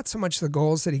 and not so much the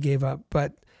goals that he gave up,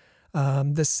 but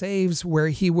the saves where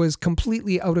he was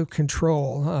completely out of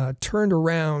control, turned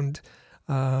around,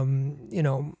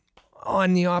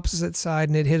 on the opposite side,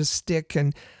 and it hit a stick,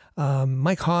 and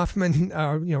Mike Hoffman,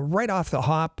 right off the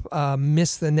hop,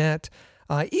 missed the net.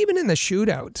 Even in the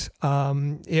shootout,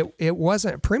 it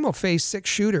wasn't. Primo faced 6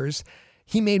 shooters.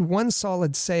 He made one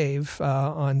solid save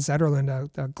on Zetterlund,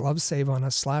 a glove save on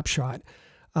a slap shot.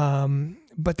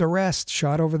 But the rest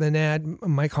shot over the net.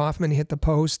 Mike Hoffman hit the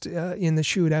post in the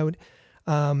shootout.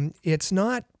 It's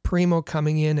not Primo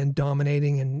coming in and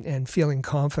dominating and feeling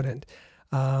confident.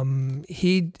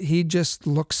 He just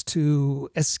looks to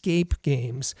escape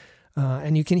games,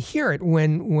 and you can hear it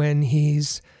when he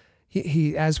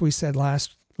as we said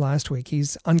last week,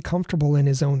 he's uncomfortable in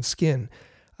his own skin.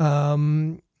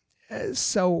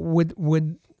 So would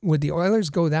the Oilers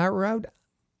go that route?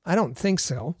 I don't think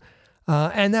so.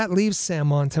 And that leaves Sam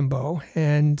Montembeault.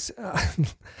 And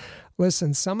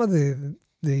listen, some of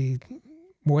the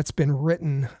what's been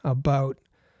written about,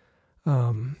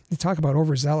 you talk about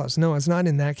overzealous. No, it's not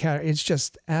in that category. It's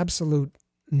just absolute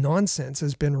nonsense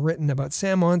has been written about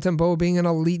Sam Montembeault being an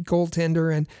elite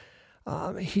goaltender, and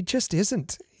he just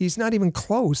isn't. He's not even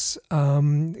close.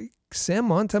 Sam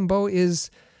Montembeault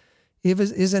is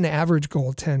an average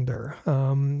goaltender.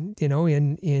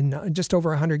 In just over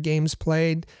 100 games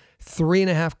played,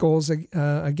 3.5 goals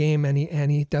a game,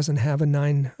 and he doesn't have a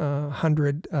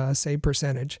 900 save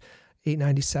percentage.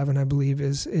 897, I believe,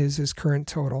 is his current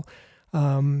total.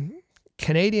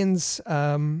 Canadiens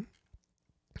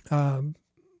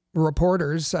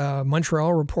reporters,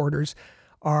 Montreal reporters,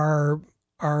 are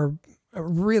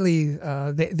really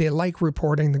they like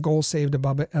reporting the goal saved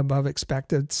above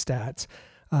expected stats.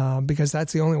 Because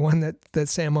that's the only one that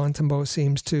Sam Montembeault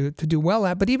seems to do well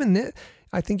at. But even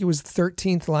I think he was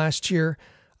 13th last year.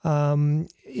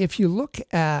 If you look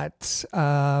at,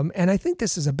 and I think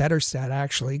this is a better stat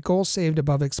actually, goals saved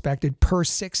above expected per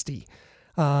 60.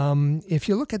 If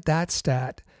you look at that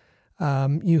stat,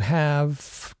 you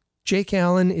have Jake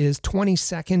Allen is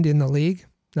 22nd in the league.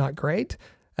 Not great.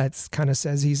 That kind of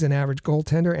says he's an average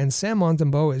goaltender. And Sam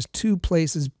Montembeault is 2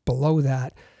 places below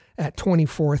that at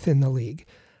 24th in the league.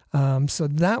 So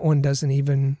that one doesn't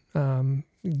even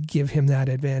give him that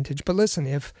advantage. But listen,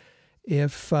 if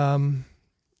the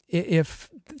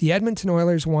Edmonton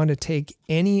Oilers want to take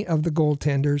any of the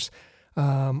goaltenders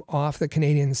off the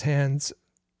Canadiens' hands,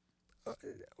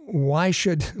 why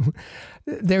should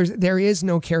there is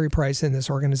no Carey Price in this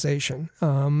organization?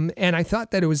 And I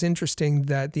thought that it was interesting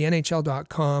that the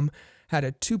NHL.com had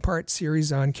a 2-part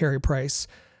series on Carey Price.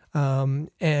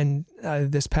 And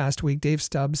this past week, Dave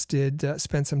Stubbs did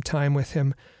spend some time with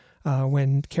him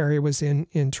when Carey was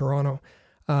in Toronto.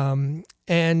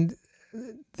 And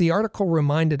the article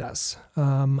reminded us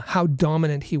how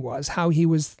dominant he was, how he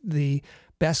was the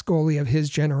best goalie of his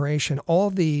generation. All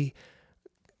of the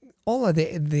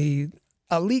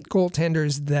elite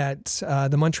goaltenders that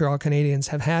the Montreal Canadiens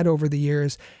have had over the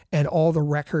years, and all the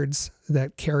records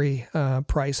that Carey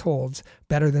Price holds,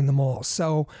 better than them all.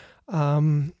 So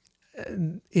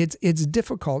it's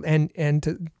difficult,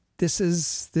 and this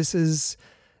is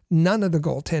none of the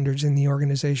goaltenders in the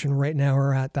organization right now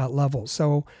are at that level.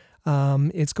 So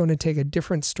it's going to take a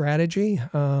different strategy,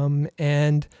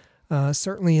 and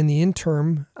certainly in the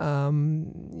interim,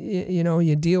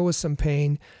 you deal with some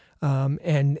pain,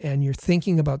 and you're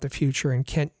thinking about the future. And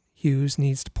Kent Hughes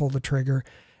needs to pull the trigger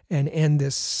and end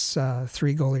this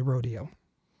 3-goalie rodeo.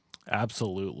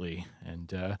 Absolutely.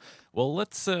 And well,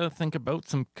 let's think about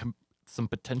some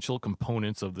potential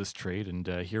components of this trade and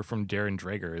hear from Darren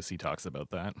Dreger as he talks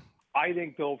about that. I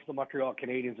think, though, for the Montreal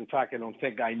Canadiens, in fact, I don't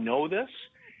think I know this,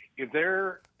 if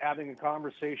they're having a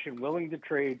conversation willing to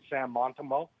trade Sam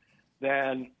Montembeault,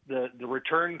 then the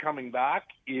return coming back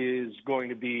is going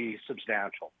to be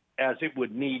substantial, as it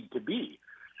would need to be.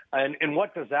 And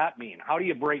what does that mean? How do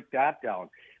you break that down?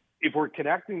 If we're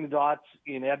connecting the dots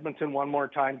in Edmonton one more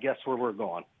time, guess where we're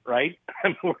going, right?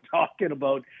 We're talking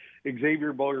about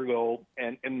Xavier Bourgault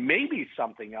and maybe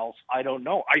something else. I don't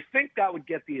know. I think that would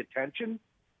get the attention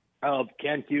of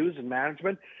Kent Hughes and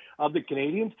management of the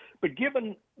Canadiens. But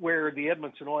given where the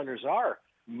Edmonton Oilers are,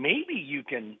 maybe you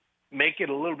can make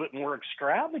it a little bit more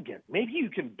extravagant. Maybe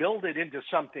you can build it into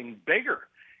something bigger.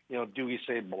 Do we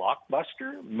say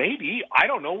blockbuster? Maybe. I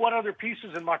don't know what other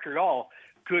pieces in Montreal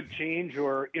could change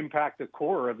or impact the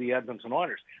core of the Edmonton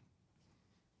Oilers.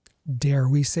 Dare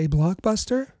we say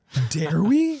blockbuster? Dare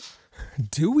we?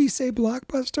 Do we say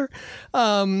blockbuster?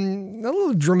 A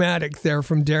little dramatic there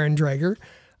from Darren Dreger.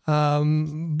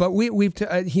 But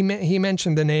he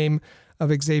mentioned the name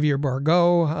of Xavier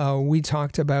Bourgault. We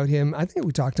talked about him. I think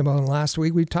we talked about him last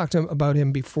week. We've talked about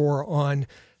him before on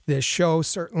this show.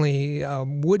 Certainly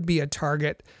would be a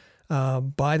target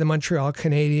by the Montreal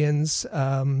Canadiens.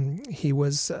 He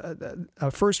was a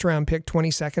first-round pick,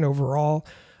 22nd overall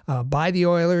by the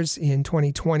Oilers in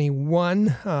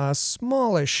 2021.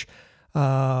 Smallish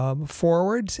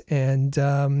forward, and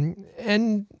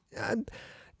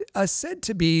said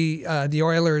to be the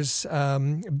Oilers'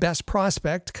 best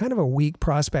prospect, kind of a weak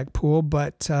prospect pool,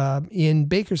 but in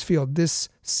Bakersfield this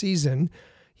season,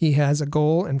 he has a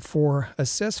goal and 4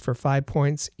 assists for 5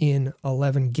 points in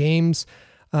 11 games.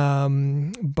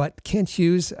 But Kent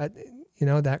Hughes,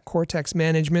 that Cortex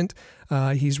management,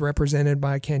 he's represented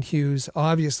by Kent Hughes,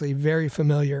 obviously very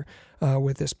familiar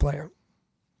with this player.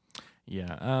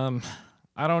 Yeah,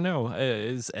 I don't know.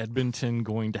 Is Edmonton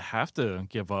going to have to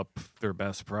give up their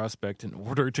best prospect in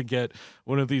order to get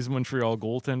one of these Montreal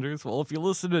goaltenders? Well, if you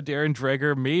listen to Darren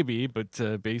Dreger, maybe,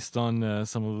 but based on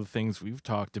some of the things we've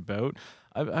talked about,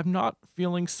 I'm not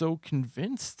feeling so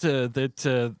convinced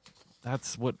that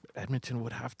that's what Edmonton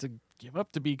would have to give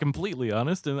up, to be completely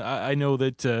honest. And I know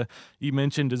that you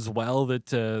mentioned as well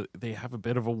that they have a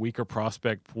bit of a weaker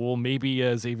prospect pool. Maybe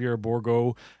Xavier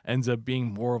Bourgault ends up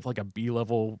being more of like a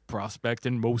B-level prospect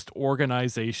in most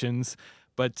organizations.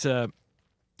 But to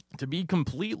be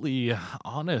completely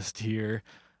honest here,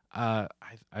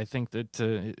 I think that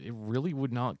it really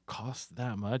would not cost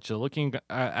that much. Looking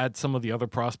at some of the other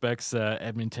prospects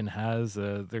Edmonton has,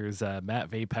 there's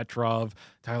Matvei Petrov,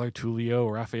 Tyler Tullio,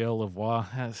 Raphael Lavoie.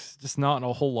 Has just not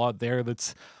a whole lot there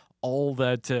that's all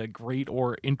that great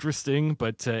or interesting,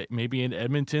 but maybe in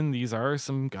Edmonton, these are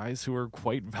some guys who are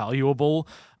quite valuable.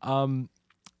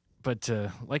 But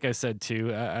like I said,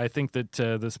 too, I think that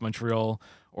this Montreal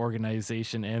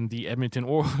organization and the Edmonton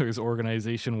Oilers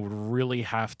organization would really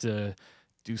have to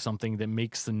do something that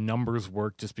makes the numbers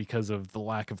work, just because of the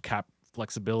lack of cap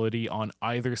flexibility on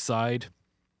either side.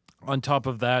 On top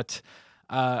of that,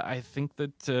 I think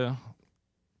that, you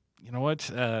know what?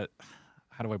 How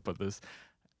do I put this?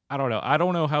 I don't know. I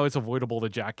don't know how it's avoidable that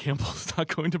Jack Campbell's not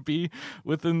going to be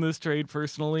within this trade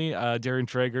personally. Darren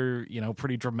Dreger,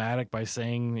 pretty dramatic by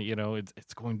saying,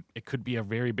 it could be a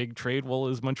very big trade. Well,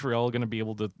 is Montreal going to be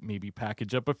able to maybe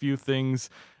package up a few things?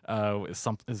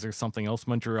 Is there something else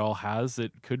Montreal has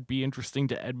that could be interesting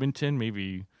to Edmonton?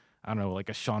 Maybe, I don't know, like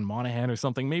a Sean Monahan or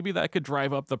something. Maybe that could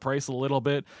drive up the price a little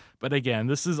bit. But again,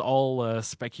 this is all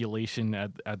speculation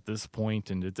at this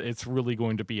point, and it's really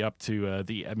going to be up to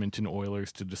the Edmonton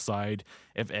Oilers to decide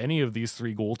if any of these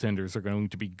 3 goaltenders are going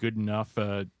to be good enough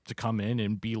to come in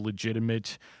and be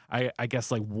legitimate. I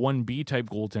guess like 1B type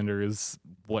goaltender is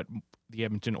what the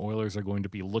Edmonton Oilers are going to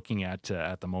be looking at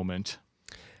the moment.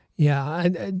 Yeah,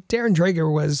 Darren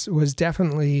Dreger was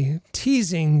definitely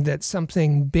teasing that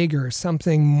something bigger,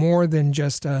 something more than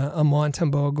just a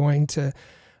Montembeault going to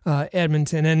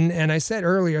Edmonton. And I said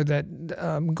earlier that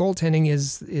goaltending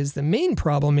is the main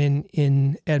problem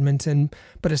in Edmonton,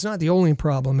 but it's not the only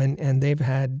problem. And they've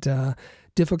had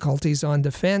difficulties on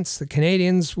defense. The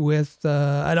Canadiens, with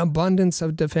an abundance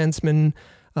of defensemen,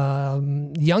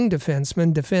 young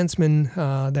defensemen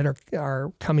that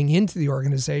are coming into the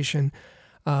organization.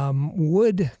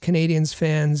 Would Canadiens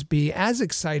fans be as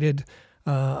excited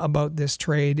about this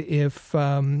trade if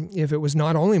it was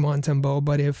not only Montembeault,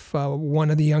 but if one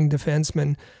of the young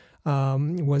defensemen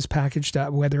was packaged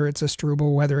up, whether it's a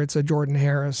Struble, whether it's a Jordan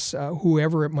Harris,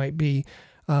 whoever it might be,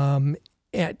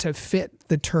 to fit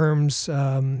the terms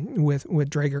with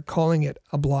Dreger calling it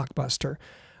a blockbuster?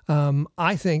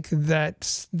 I think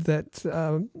that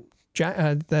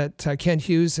Kent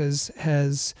Hughes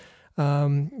has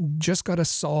just got to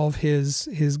solve his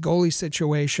goalie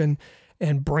situation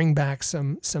and bring back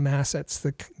some assets,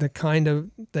 the kind of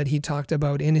that he talked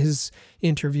about in his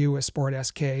interview with Sport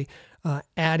SK,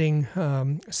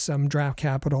 adding some draft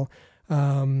capital,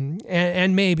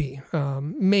 and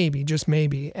maybe just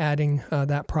maybe adding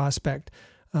that prospect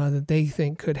that they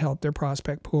think could help their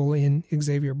prospect pool in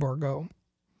Xavier Bourgault.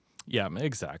 Yeah,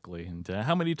 exactly. And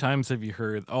how many times have you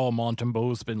heard,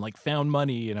 Montembeault's been found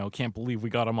money, can't believe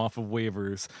we got him off of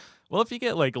waivers. Well, if you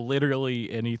get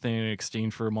literally anything in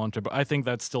exchange for Montembeault, I think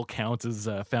that still counts as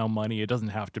found money. It doesn't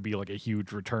have to be a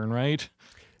huge return, right?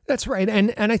 That's right.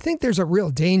 And I think there's a real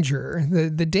danger.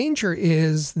 The danger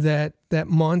is that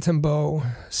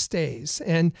Montembeault stays.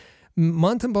 And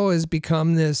Montembeault has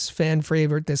become this fan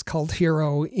favorite, this cult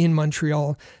hero in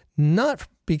Montreal, not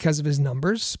because of his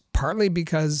numbers, partly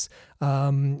because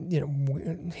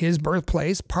his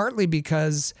birthplace, partly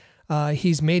because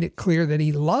he's made it clear that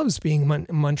he loves being in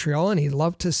Montreal and he'd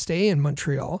love to stay in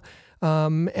Montreal.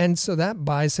 And so that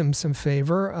buys him some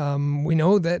favor. We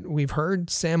know that we've heard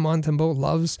Sam Montembeault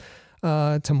loves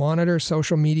to monitor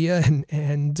social media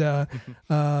and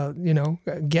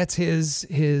gets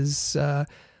his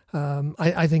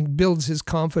I think builds his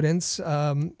confidence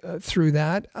through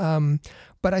that.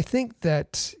 But I think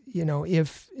that,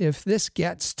 if this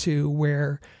gets to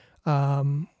where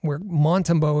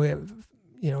Montembeault,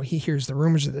 he hears the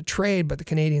rumors of the trade, but the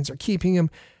Canadiens are keeping him.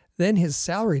 Then his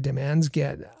salary demands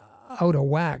get out of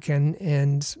whack.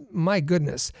 And my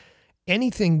goodness,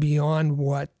 anything beyond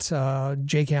what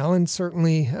Jake Allen,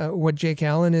 certainly what Jake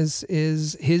Allen is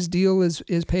his deal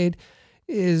is paid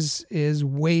is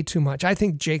way too much. I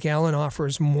think Jake Allen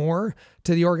offers more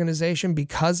to the organization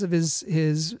because of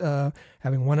his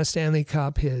having won a Stanley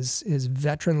Cup, his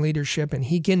veteran leadership, and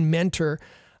he can mentor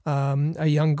a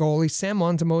young goalie. Sam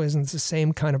Montembeault isn't the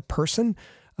same kind of person.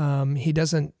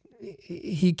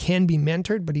 He can be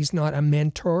mentored, but he's not a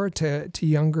mentor to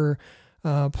younger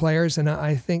players. And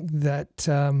I think that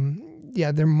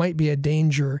there might be a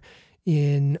danger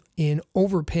in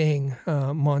overpaying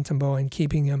Montembeault and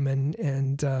keeping him,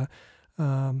 and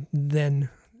then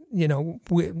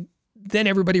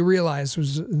everybody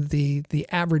realizes the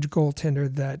average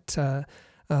goaltender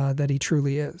that he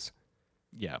truly is.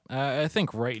 Yeah, I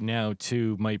think right now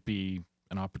too might be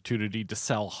an opportunity to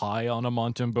sell high on a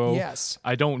Montembeault. Yes.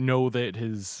 I don't know that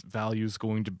his value is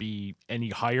going to be any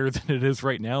higher than it is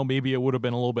right now. Maybe it would have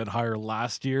been a little bit higher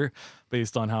last year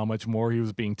based on how much more he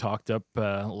was being talked up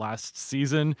last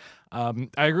season. I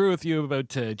agree with you about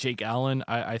Jake Allen.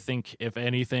 I think if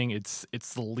anything, it's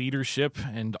the leadership,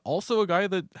 and also a guy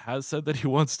that has said that he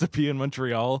wants to be in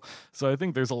Montreal. So I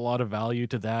think there's a lot of value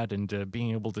to that, and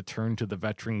being able to turn to the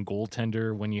veteran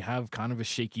goaltender when you have kind of a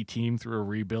shaky team through a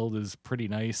rebuild is pretty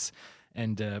nice.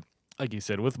 And like you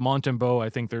said, with Montembeault, I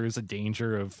think there is a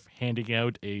danger of handing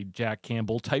out a Jack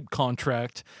Campbell type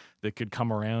contract that could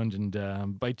come around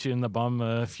and bite you in the bum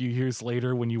a few years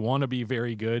later when you want to be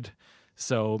very good.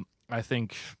 So I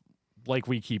think, like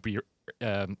we keep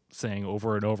saying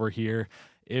over and over here,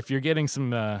 if you're getting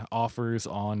some offers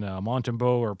on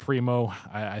Montembeault or Primo,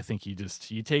 I think you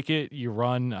take it, you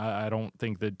run. I don't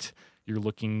think that you're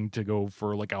looking to go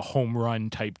for like a home run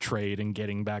type trade and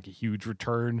getting back a huge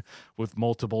return with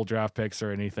multiple draft picks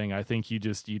or anything. I think you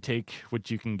take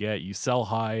what you can get, you sell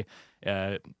high,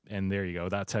 and there you go.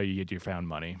 That's how you get your found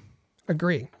money.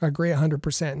 Agree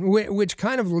 100%, which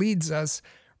kind of leads us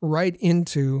right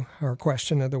into our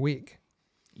question of the week.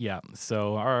 Yeah,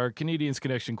 so our Canadiens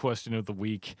Connection question of the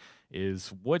week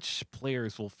is, which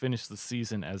players will finish the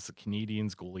season as the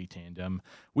Canadiens goalie tandem?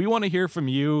 We want to hear from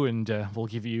you, and we'll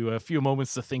give you a few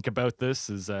moments to think about this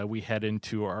as we head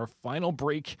into our final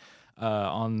break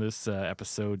on this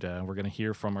episode. We're going to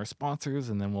hear from our sponsors,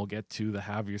 and then we'll get to the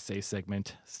Have Your Say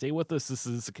segment. Stay with us. This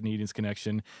is the Canadiens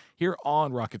Connection here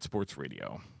on Rocket Sports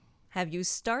Radio. Have you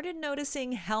started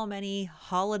noticing how many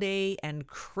holiday and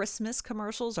Christmas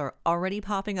commercials are already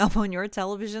popping up on your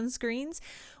television screens?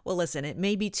 Well, listen, it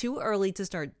may be too early to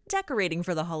start decorating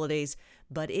for the holidays,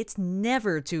 but it's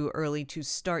never too early to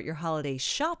start your holiday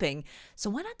shopping. So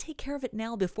why not take care of it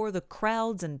now before the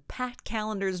crowds and packed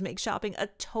calendars make shopping a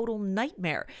total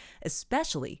nightmare,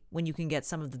 especially when you can get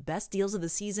some of the best deals of the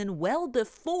season well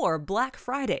before Black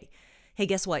Friday. Hey,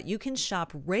 guess what? You can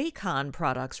shop Raycon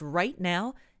products right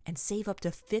now and save up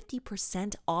to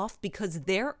 50% off because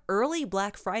their early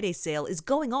Black Friday sale is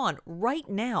going on right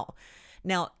now.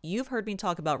 Now, you've heard me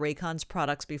talk about Raycon's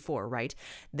products before, right?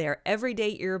 Their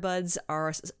everyday earbuds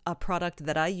are a product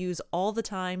that I use all the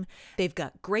time. They've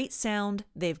got great sound.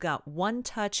 They've got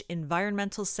one-touch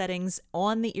environmental settings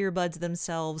on the earbuds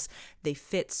themselves. They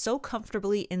fit so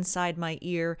comfortably inside my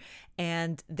ear,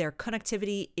 and their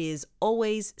connectivity is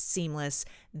always seamless.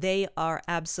 They are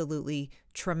absolutely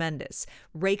tremendous.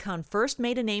 Raycon first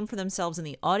made a name for themselves in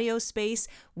the audio space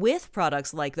with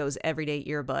products like those everyday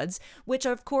earbuds, which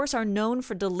of course are known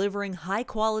for delivering high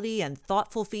quality and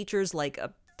thoughtful features like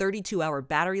a 32-hour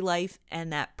battery life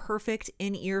and that perfect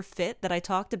in-ear fit that I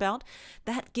talked about.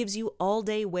 That gives you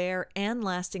all-day wear and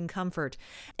lasting comfort.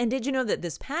 And did you know that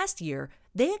this past year,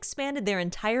 they expanded their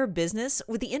entire business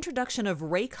with the introduction of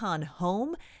Raycon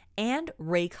Home and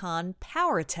Raycon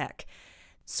PowerTech?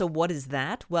 So what is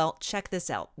that? Well, check this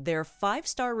out. Their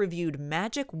 5-star reviewed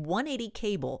Magic 180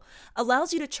 cable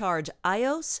allows you to charge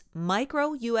iOS,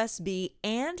 micro USB,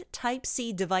 and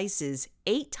Type-C devices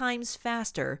 8 times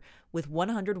faster with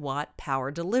 100-watt power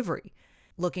delivery.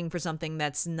 Looking for something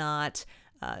that's not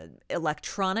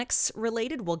electronics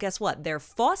related? Well, guess what? Their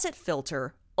faucet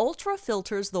filter ultra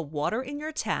filters the water in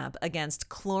your tap against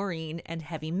chlorine and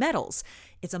heavy metals.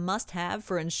 It's a must-have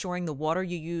for ensuring the water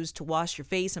you use to wash your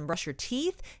face and brush your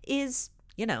teeth is,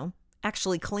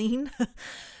 actually clean.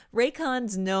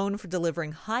 Raycon's known for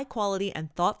delivering high-quality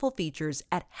and thoughtful features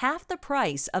at half the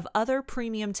price of other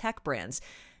premium tech brands.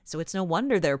 So it's no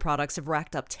wonder their products have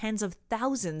racked up tens of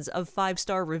thousands of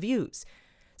 5-star reviews.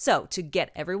 So, to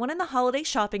get everyone in the holiday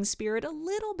shopping spirit a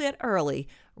little bit early,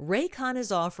 Raycon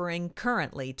is offering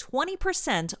currently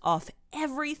 20% off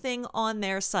everything on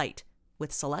their site.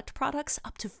 with select products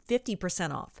up to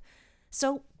 50% off.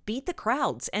 So beat the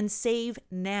crowds and save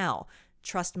now.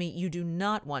 Trust me, you do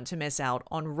not want to miss out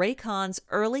on Raycon's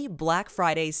early Black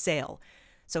Friday sale.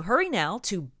 So hurry now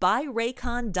to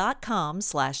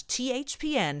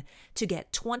buyraycon.com/THPN to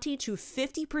get 20 to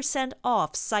 50%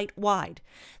 off site-wide.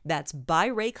 That's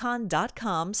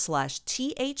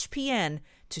buyraycon.com/THPN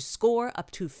to score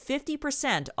up to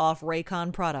 50% off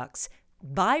Raycon products.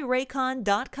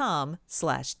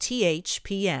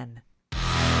 buyraycon.com/THPN.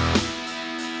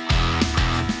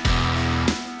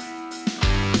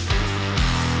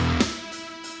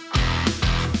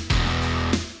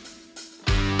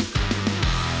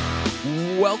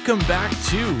 Welcome back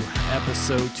to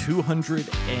episode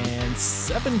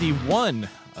 271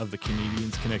 of the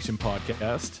Canadiens Connection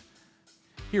podcast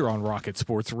here on Rocket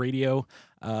Sports Radio.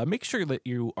 Make sure that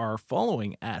you are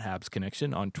following at Habs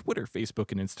Connection on Twitter,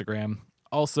 Facebook, and Instagram.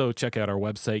 Also, check out our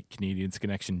website,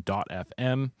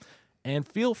 canadiensconnection.fm, and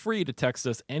feel free to text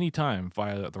us anytime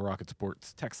via the Rocket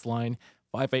Sports text line,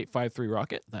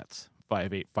 5853-ROCKET. That's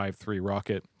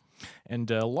 5853-ROCKET. And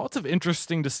lots of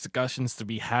interesting discussions to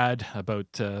be had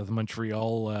about the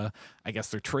Montreal, I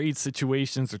guess, their trade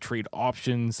situations, their trade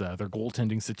options, their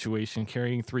goaltending situation,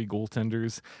 carrying 3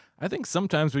 goaltenders. I think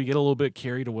sometimes we get a little bit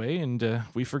carried away and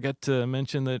we forget to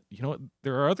mention that, you know what,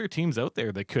 there are other teams out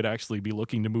there that could actually be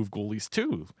looking to move goalies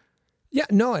too. Yeah,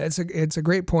 no, it's a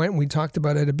great point. We talked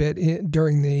about it a bit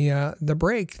during the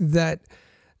break, that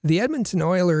the Edmonton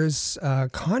Oilers,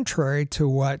 contrary to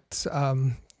what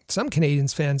some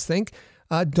Canadiens fans think,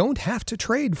 don't have to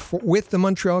trade with the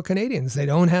Montreal Canadiens. They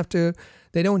don't have to.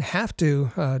 They don't have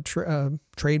to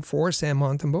trade for Sam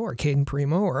Montembeault or Caden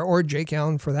Primo or Jake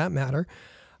Allen for that matter.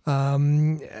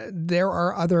 There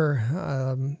are other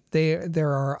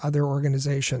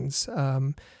organizations,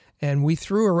 and we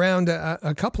threw around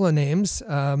a couple of names.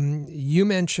 You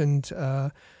mentioned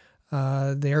the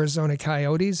Arizona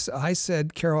Coyotes. I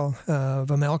said Karel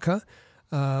Vejmelka,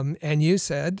 and you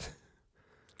said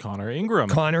Connor Ingram.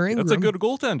 That's a good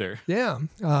goaltender. Yeah.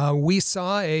 We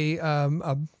saw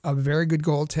a very good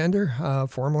goaltender,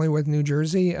 formerly with New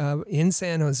Jersey, in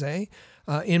San Jose,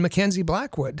 in Mackenzie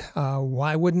Blackwood.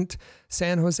 Why wouldn't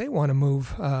San Jose want to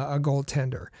move a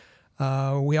goaltender?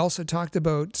 We also talked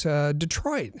about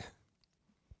Detroit.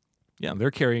 Yeah,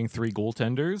 they're carrying 3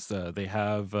 goaltenders. They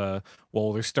have, their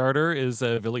starter is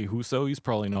Ville Husso. He's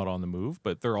probably not on the move,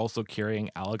 but they're also carrying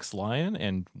Alex Lyon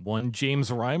and one James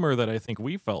Reimer that I think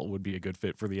we felt would be a good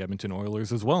fit for the Edmonton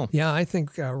Oilers as well. Yeah, I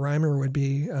think Reimer would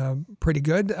be pretty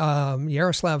good.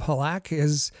 Yaroslav Halak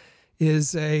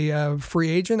is a free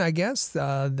agent, I guess.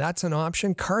 That's an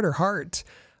option. Carter Hart,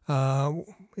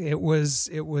 it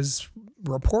was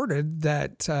reported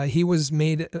that he was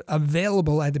made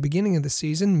available at the beginning of the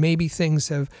season. Maybe things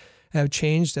have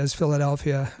changed as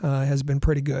Philadelphia has been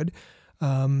pretty good.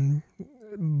 There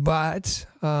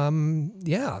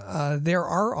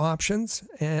are options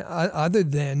other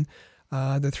than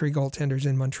the 3 goaltenders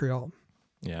in Montreal.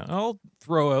 Yeah, I'll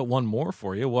throw out one more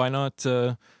for you. Why not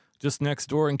just next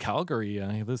door in Calgary?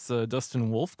 This Dustin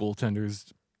Wolf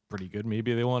goaltender's pretty good.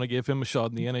 Maybe they want to give him a shot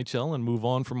in the NHL and move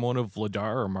on from one of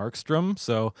Vladar or Markstrom.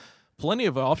 So plenty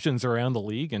of options around the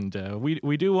league, and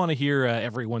we do want to hear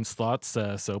everyone's thoughts.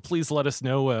 So please let us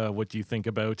know what you think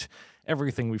about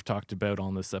everything we've talked about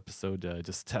on this episode.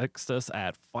 Just text us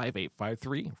at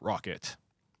 5853-ROCKET.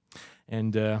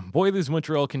 And these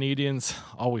Montreal Canadiens,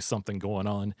 always something going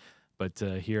on. But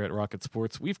here at Rocket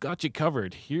Sports, we've got you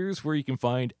covered. Here's where you can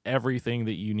find everything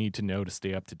that you need to know to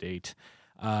stay up to date.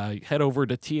 Head over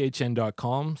to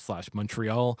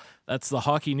thn.com/Montreal. That's the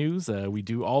hockey news. We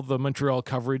do all the Montreal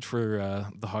coverage for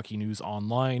the hockey news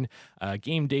online.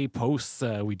 Game day posts.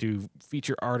 We do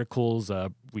feature articles.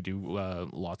 We do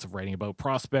lots of writing about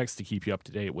prospects to keep you up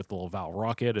to date with the Laval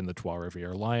Rocket and the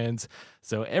Trois-Rivières Lions.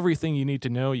 So everything you need to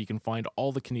know, you can find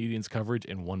all the Canadiens coverage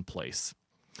in one place.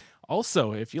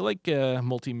 Also, if you like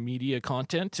multimedia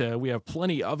content, we have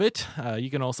plenty of it. You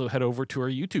can also head over to our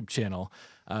YouTube channel.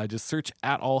 Just search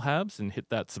 @AllHabs and hit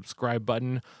that subscribe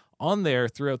button. On there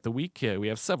throughout the week, we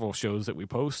have several shows that we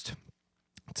post.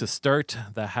 To start,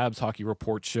 the Habs Hockey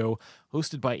Report show,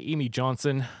 hosted by Amy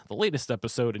Johnson. The latest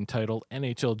episode entitled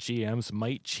NHL GMs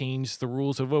Might Change the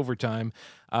Rules of Overtime.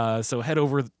 So head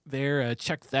over there,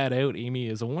 check that out. Amy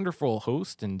is a wonderful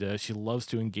host, and she loves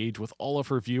to engage with all of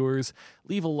her viewers.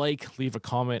 Leave a like, leave a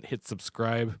comment, hit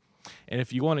subscribe. And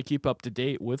if you want to keep up to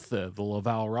date with the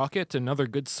Laval Rocket, another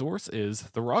good source is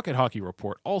the Rocket Hockey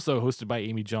Report, also hosted by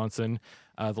Amy Johnson.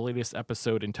 The latest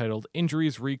episode entitled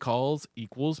Injuries Recalls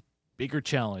Equals Bigger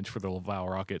Challenge for the Laval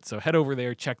Rocket. So head over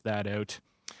there, check that out.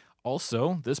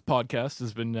 Also, this podcast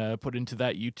has been put into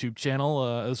that YouTube channel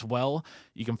as well.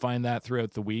 You can find that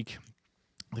throughout the week.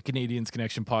 The Canadiens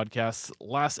Connection podcast's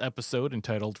last episode,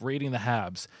 entitled Rating the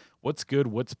Habs: What's Good,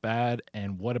 What's Bad,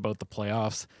 and What About the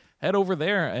Playoffs? Head over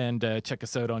there and check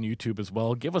us out on YouTube as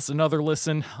well. Give us another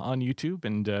listen on YouTube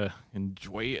and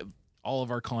enjoy all of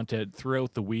our content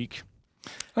throughout the week.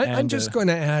 I'm just going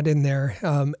to add in there,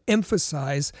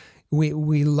 emphasize,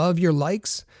 we love your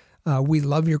likes. We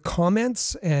love your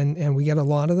comments, and we get a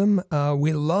lot of them.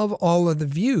 We love all of the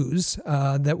views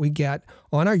that we get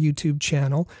on our YouTube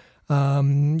channel,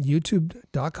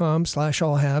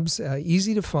 youtube.com/allhabs,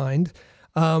 easy to find.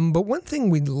 But one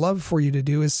thing we'd love for you to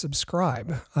do is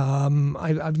subscribe.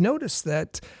 I've noticed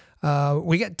that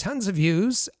we get tons of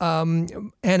views,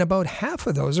 and about half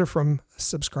of those are from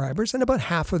subscribers, and about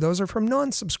half of those are from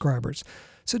non-subscribers.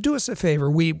 So do us a favor.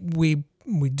 We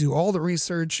do all the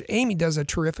research. Amy does a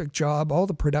terrific job. All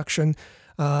the production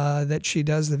that she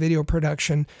does, the video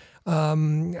production.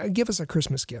 Give us a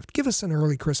Christmas gift. Give us an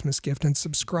early Christmas gift and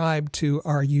subscribe to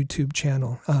our YouTube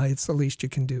channel. It's the least you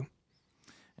can do.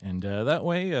 And that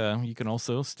way, you can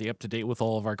also stay up to date with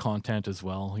all of our content as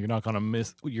well. You're not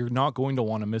going to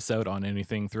want to miss out on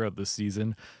anything throughout this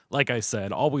season. Like I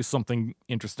said, always something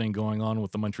interesting going on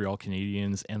with the Montreal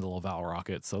Canadiens and the Laval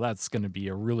Rockets. So that's going to be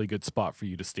a really good spot for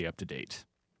you to stay up to date.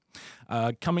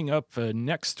 Coming up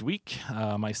next week,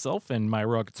 myself and my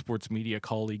Rocket Sports Media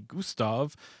colleague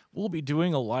Gustav will be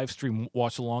doing a live stream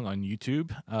watch along on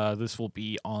YouTube. This will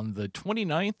be on the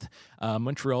 29th,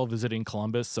 Montreal visiting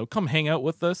Columbus. So come hang out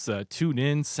with us, tune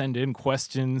in, send in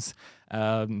questions,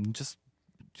 just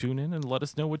tune in and let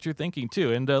us know what you're thinking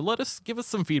too. And give us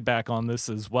some feedback on this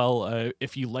as well.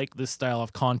 If you like this style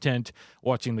of content,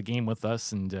 watching the game with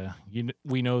us, and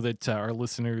we know that our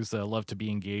listeners love to be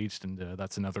engaged, and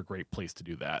that's another great place to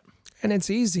do that. And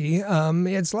it's easy.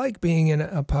 It's like being in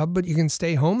a pub, but you can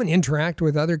stay home and interact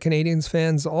with other Canadiens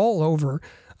fans all over.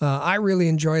 I really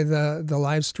enjoy the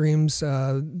live streams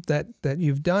that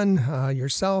you've done,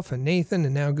 yourself and Nathan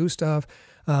and now Gustav.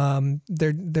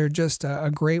 They're just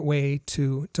a great way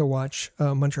to watch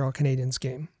a Montreal Canadiens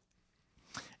game.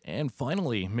 And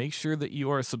finally, make sure that you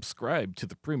are subscribed to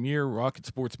the premier Rocket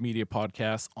Sports Media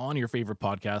podcast on your favorite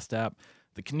podcast app,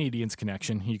 The Canadiens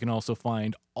Connection. You can also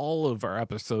find all of our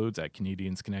episodes at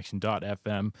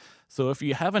canadiensconnection.fm. So if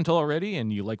you haven't already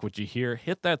and you like what you hear,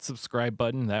 hit that subscribe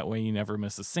button. That way you never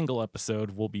miss a single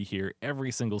episode. We'll be here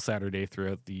every single Saturday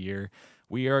throughout the year.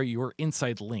 We are your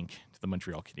inside link to the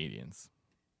Montreal Canadiens.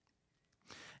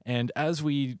 And as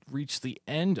we reach the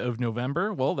end of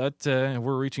November,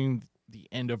 we're reaching the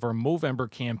end of our Movember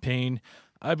campaign.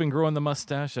 I've been growing the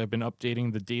mustache. I've been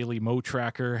updating the daily Mo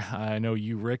tracker. I know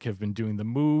you, Rick, have been doing the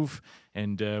move,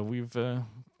 and we've done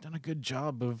a good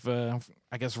job of,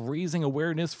 raising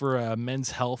awareness for men's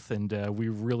health, and we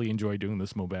really enjoy doing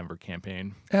this Movember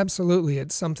campaign. Absolutely.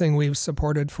 It's something we've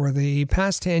supported for the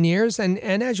past 10 years, and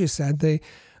as you said,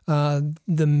 the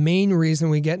main reason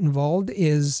we get involved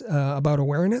is about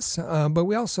awareness, but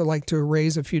we also like to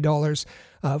raise a few dollars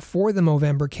for the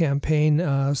Movember campaign.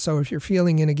 So if you're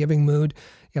feeling in a giving mood,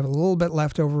 you have a little bit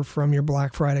left over from your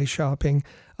Black Friday shopping,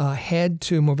 head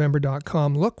to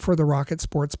Movember.com, look for the Rocket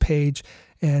Sports page,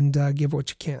 and give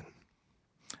what you can.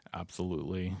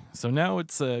 Absolutely. So now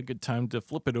it's a good time to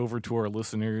flip it over to our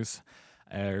listeners.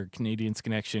 Our Canadiens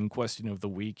Connection question of the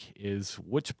week is,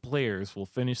 which players will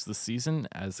finish the season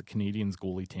as the Canadiens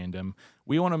goalie tandem?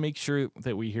 We want to make sure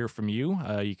that we hear from you.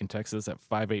 You can text us at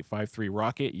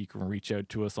 5853-ROCKET. You can reach out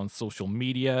to us on social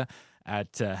media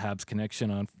at Habs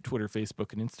Connection on Twitter,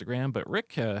 Facebook, and Instagram. But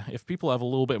Rick, if people have a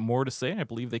little bit more to say, I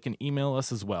believe they can email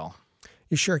us as well.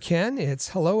 You sure can. It's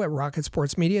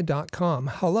hello@rocketsportsmedia.com.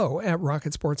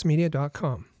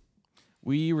 hello@rocketsportsmedia.com.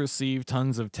 We receive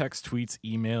tons of text, tweets,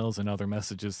 emails, and other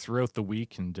messages throughout the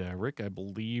week. And Rick, I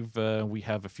believe we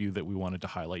have a few that we wanted to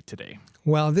highlight today.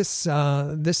 Well, this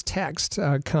text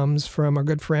comes from our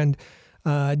good friend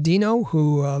Dino,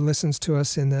 who listens to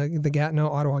us in the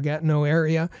Ottawa-Gatineau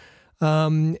area.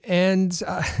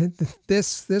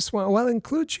 This one,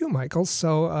 includes you, Michael.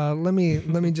 So let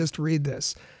me just read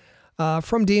this.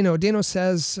 From Dino. Dino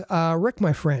says, Rick,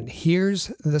 my friend, here's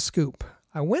the scoop.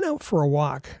 I went out for a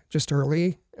walk just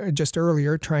earlier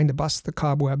trying to bust the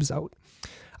cobwebs out.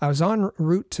 I was en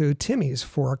route to Timmy's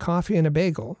for a coffee and a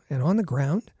bagel, and on the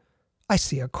ground, I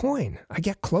see a coin. I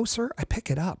get closer, I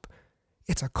pick it up.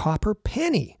 It's a copper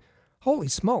penny. Holy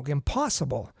smoke,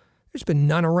 impossible. There's been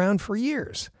none around for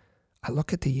years. I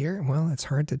look at the year, and well, it's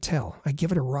hard to tell. I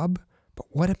give it a rub, but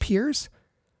what appears?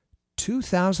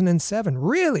 2007.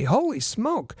 Really? Holy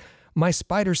smoke. My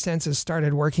spider senses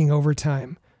started working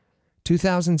overtime.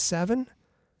 2007?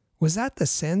 Was that the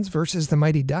Sens versus the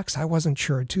Mighty Ducks? I wasn't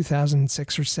sure,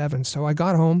 2006 or 7. So I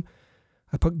got home,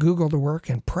 I put Google to work,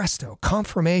 and presto,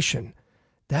 confirmation.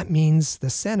 That means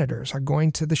the Senators are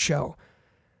going to the show.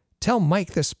 Tell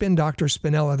Mike the Spin Doctor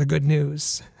Spinella the good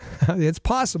news. It's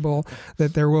possible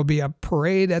that there will be a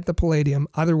parade at the Palladium,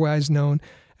 otherwise known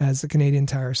as the Canadian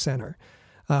Tire Center.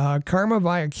 Karma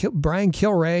via Brian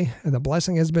Kilray, the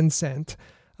blessing has been sent.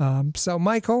 So,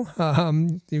 Michael,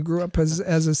 you grew up as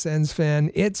a Sens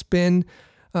fan. It's been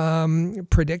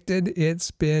predicted.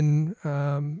 It's been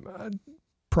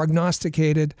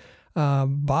prognosticated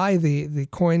by the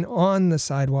coin on the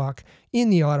sidewalk in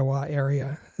the Ottawa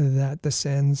area that the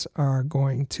Sens are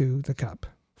going to the Cup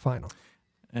final.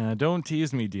 Don't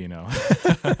tease me, Dino.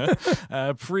 I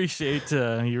appreciate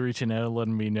you reaching out and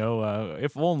letting me know.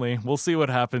 If only. We'll see what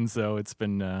happens, though. It's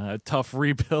been a tough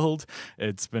rebuild.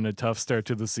 It's been a tough start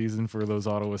to the season for those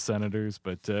Ottawa Senators.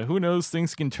 But who knows?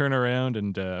 Things can turn around,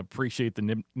 and appreciate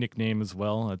the nickname as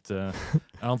well. I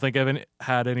don't think I've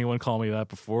had anyone call me that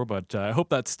before, but I hope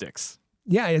that sticks.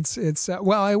 Yeah,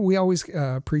 we always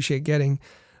appreciate getting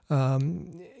mostly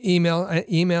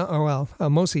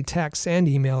texts and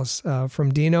emails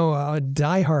from Dino, a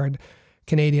diehard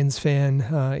Canadiens fan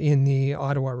in the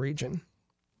Ottawa region.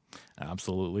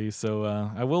 Absolutely. So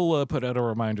I will put out a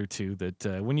reminder, too,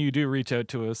 that when you do reach out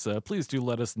to us, please do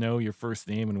let us know your first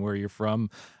name and where you're from.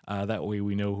 That way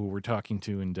we know who we're talking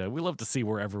to. And we love to see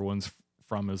where everyone's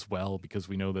from as well, because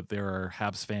we know that there are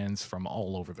Habs fans from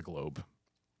all over the globe.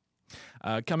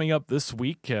 Coming up this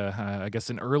week, I guess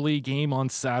an early game on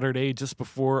Saturday, just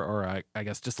before, or I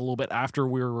guess just a little bit after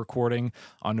we were recording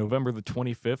on November the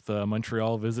 25th,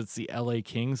 Montreal visits the LA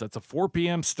Kings. That's a 4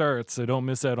 p.m. start, so don't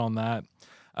miss out on that.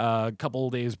 A couple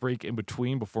of days break in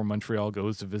between before Montreal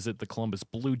goes to visit the Columbus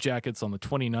Blue Jackets on the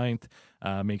 29th.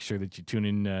 Make sure that you tune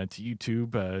in to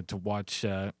YouTube to watch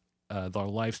the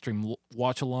live stream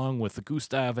watch along with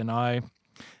Gustav and I.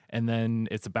 And then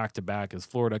it's a back-to-back as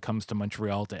Florida comes to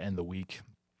Montreal to end the week.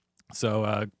 So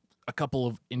a couple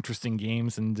of interesting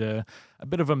games and a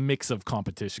bit of a mix of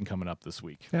competition coming up this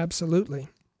week. Absolutely.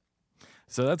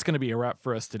 So that's going to be a wrap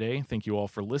for us today. Thank you all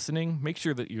for listening. Make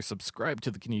sure that you're subscribed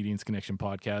to the Canadiens Connection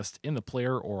podcast in the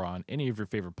player or on any of your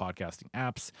favorite podcasting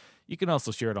apps. You can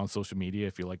also share it on social media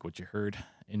if you like what you heard.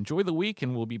 Enjoy the week,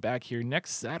 and we'll be back here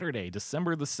next Saturday,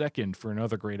 December the 2nd, for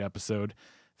another great episode.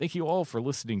 Thank you all for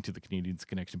listening to the Canadiens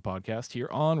Connection podcast here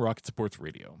on Rocket Sports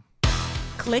Radio.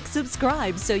 Click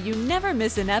subscribe so you never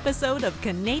miss an episode of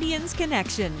Canadiens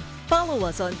Connection. Follow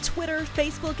us on Twitter,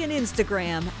 Facebook, and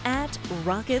Instagram at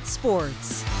Rocket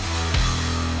Sports.